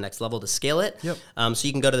take it to the next level to scale it. Yep. So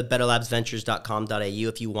you can go to the betterlabsventures.com.au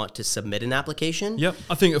if you want to submit an application. Yep.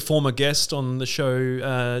 I think a former guest on the show,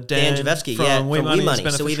 Dan Javetsky, from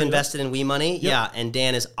WeMoney. So we've invested in WeMoney. Yep. Yeah. And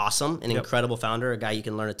Dan is awesome, an incredible founder, a guy you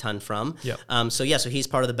can learn a ton from. Yep. So he's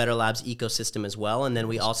part of the Better Labs ecosystem as well. And then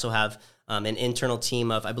we also have an internal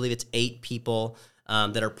team of, I believe it's 8 people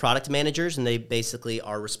that are product managers, and they basically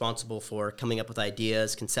are responsible for coming up with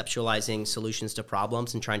ideas, conceptualizing solutions to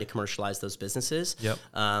problems, and trying to commercialize those businesses. Yep.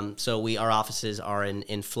 So our offices are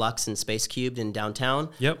in Flux and Space Cubed in downtown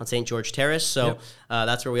on St. George Terrace. So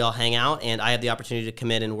that's where we all hang out, and I have the opportunity to come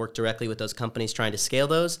in and work directly with those companies trying to scale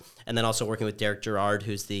those, and then also working with Derek Gerard,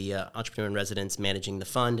 who's the entrepreneur in residence managing the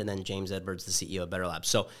fund, and then James Edwards, the CEO of Better Labs.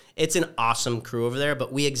 So it's an awesome crew over there,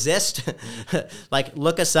 but we exist.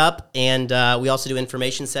 Look us up, and we also do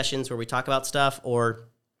information sessions where we talk about stuff, or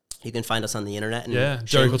you can find us on the internet. And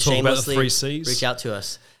Derek will talk about the 3 C's. Reach out to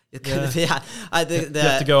us. You have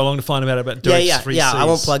to go along to find out about Derek's 3 C's. I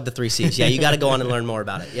won't plug the 3 C's. You got to go on and learn more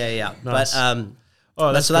about it. Nice.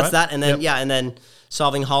 But that's that. And then and then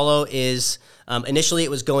Solving Hollow is initially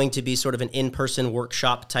it was going to be sort of an in-person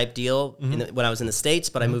workshop type deal when I was in the States,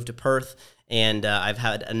 but I moved to Perth. And I've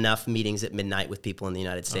had enough meetings at midnight with people in the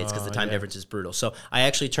United States because the time difference is brutal. So I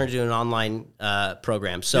actually turned it into an online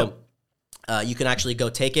program. So you can actually go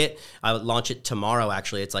take it. I would launch it tomorrow,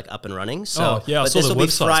 actually. It's up and running. So, but this will be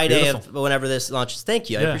Friday of whenever this launches. Thank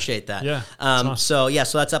you. I appreciate that. Yeah. Nice. So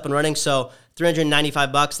that's up and running. So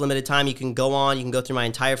 $395, limited time. You can go on. You can go through my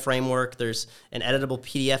entire framework. There's an editable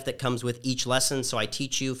PDF that comes with each lesson. So I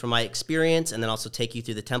teach you from my experience and then also take you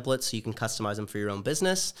through the templates so you can customize them for your own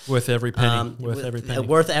business. Worth every penny.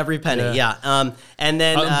 Worth every penny. Yeah. And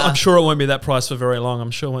then I'm sure it won't be that price for very long.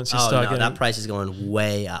 I'm sure once you start getting that price is going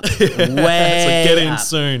way up. So get in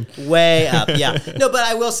soon. Way up. Yeah. No, but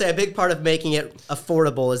I will say a big part of making it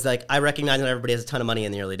affordable is I recognize that everybody has a ton of money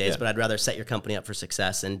in the early days, but I'd rather set your company up for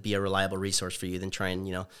success and be a reliable resource for you than try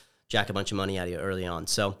and jack a bunch of money out of you early on.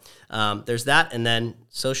 So there's that, and then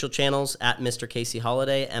social channels at Mr. Casey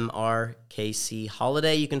Holiday, MR Casey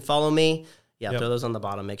Holiday. You can follow me. Yeah, Yep. throw those on the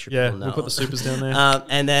bottom. Make sure Yeah, people know. we'll put the supers down there.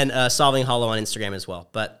 And then Solving Hollow on Instagram as well.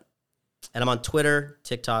 And I'm on Twitter,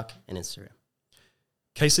 TikTok, and Instagram.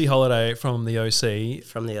 Casey Holiday from the OC.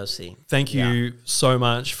 From the OC. Thank you so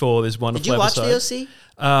much for this wonderful Did you watch episode. the OC?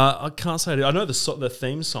 I can't say it. I know the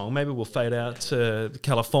theme song. Maybe we'll fade out to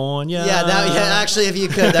California. Actually, if you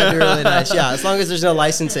could, that'd be really nice. Yeah, as long as there's no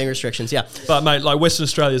licensing restrictions. Yeah. But mate, like Western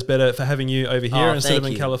Australia is better for having you over here instead of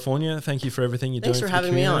in you. California. Thank you for everything you're Thanks doing for for the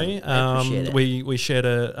having me on. community. I appreciate it. We shared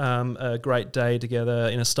a great day together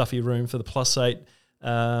in a stuffy room for the Plus8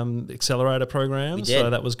 accelerator program. We did. So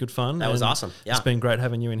that was good fun. That was And awesome. Yeah. It's been great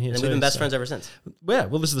having you in here. And too, we've been best so. friends ever since. Yeah,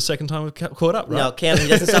 well, this is the second time we've caught up, right? No, Cam, he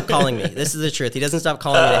doesn't stop calling me. This is the truth. He doesn't stop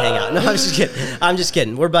calling me to hang out. No, I'm just kidding. I'm just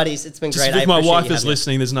kidding. We're buddies. It's been great. If my appreciate wife you is having me.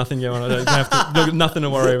 listening, there's nothing going on. I don't have to, nothing to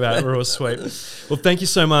worry about. We're all sweet. Well, thank you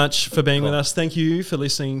so much for being with us. Thank you for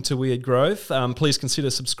listening to Weird Growth. Please consider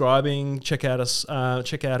subscribing. Check out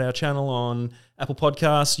our channel on Apple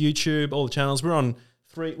Podcasts, YouTube, all the channels. We're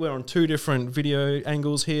on 2 different video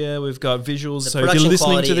angles here. We've got visuals. So if you're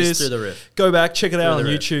listening to this, through the roof. go back, check it out on the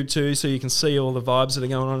roof. YouTube too, so you can see all the vibes that are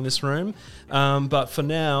going on in this room. But for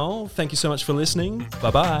now, thank you so much for listening.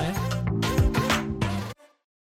 Bye-bye.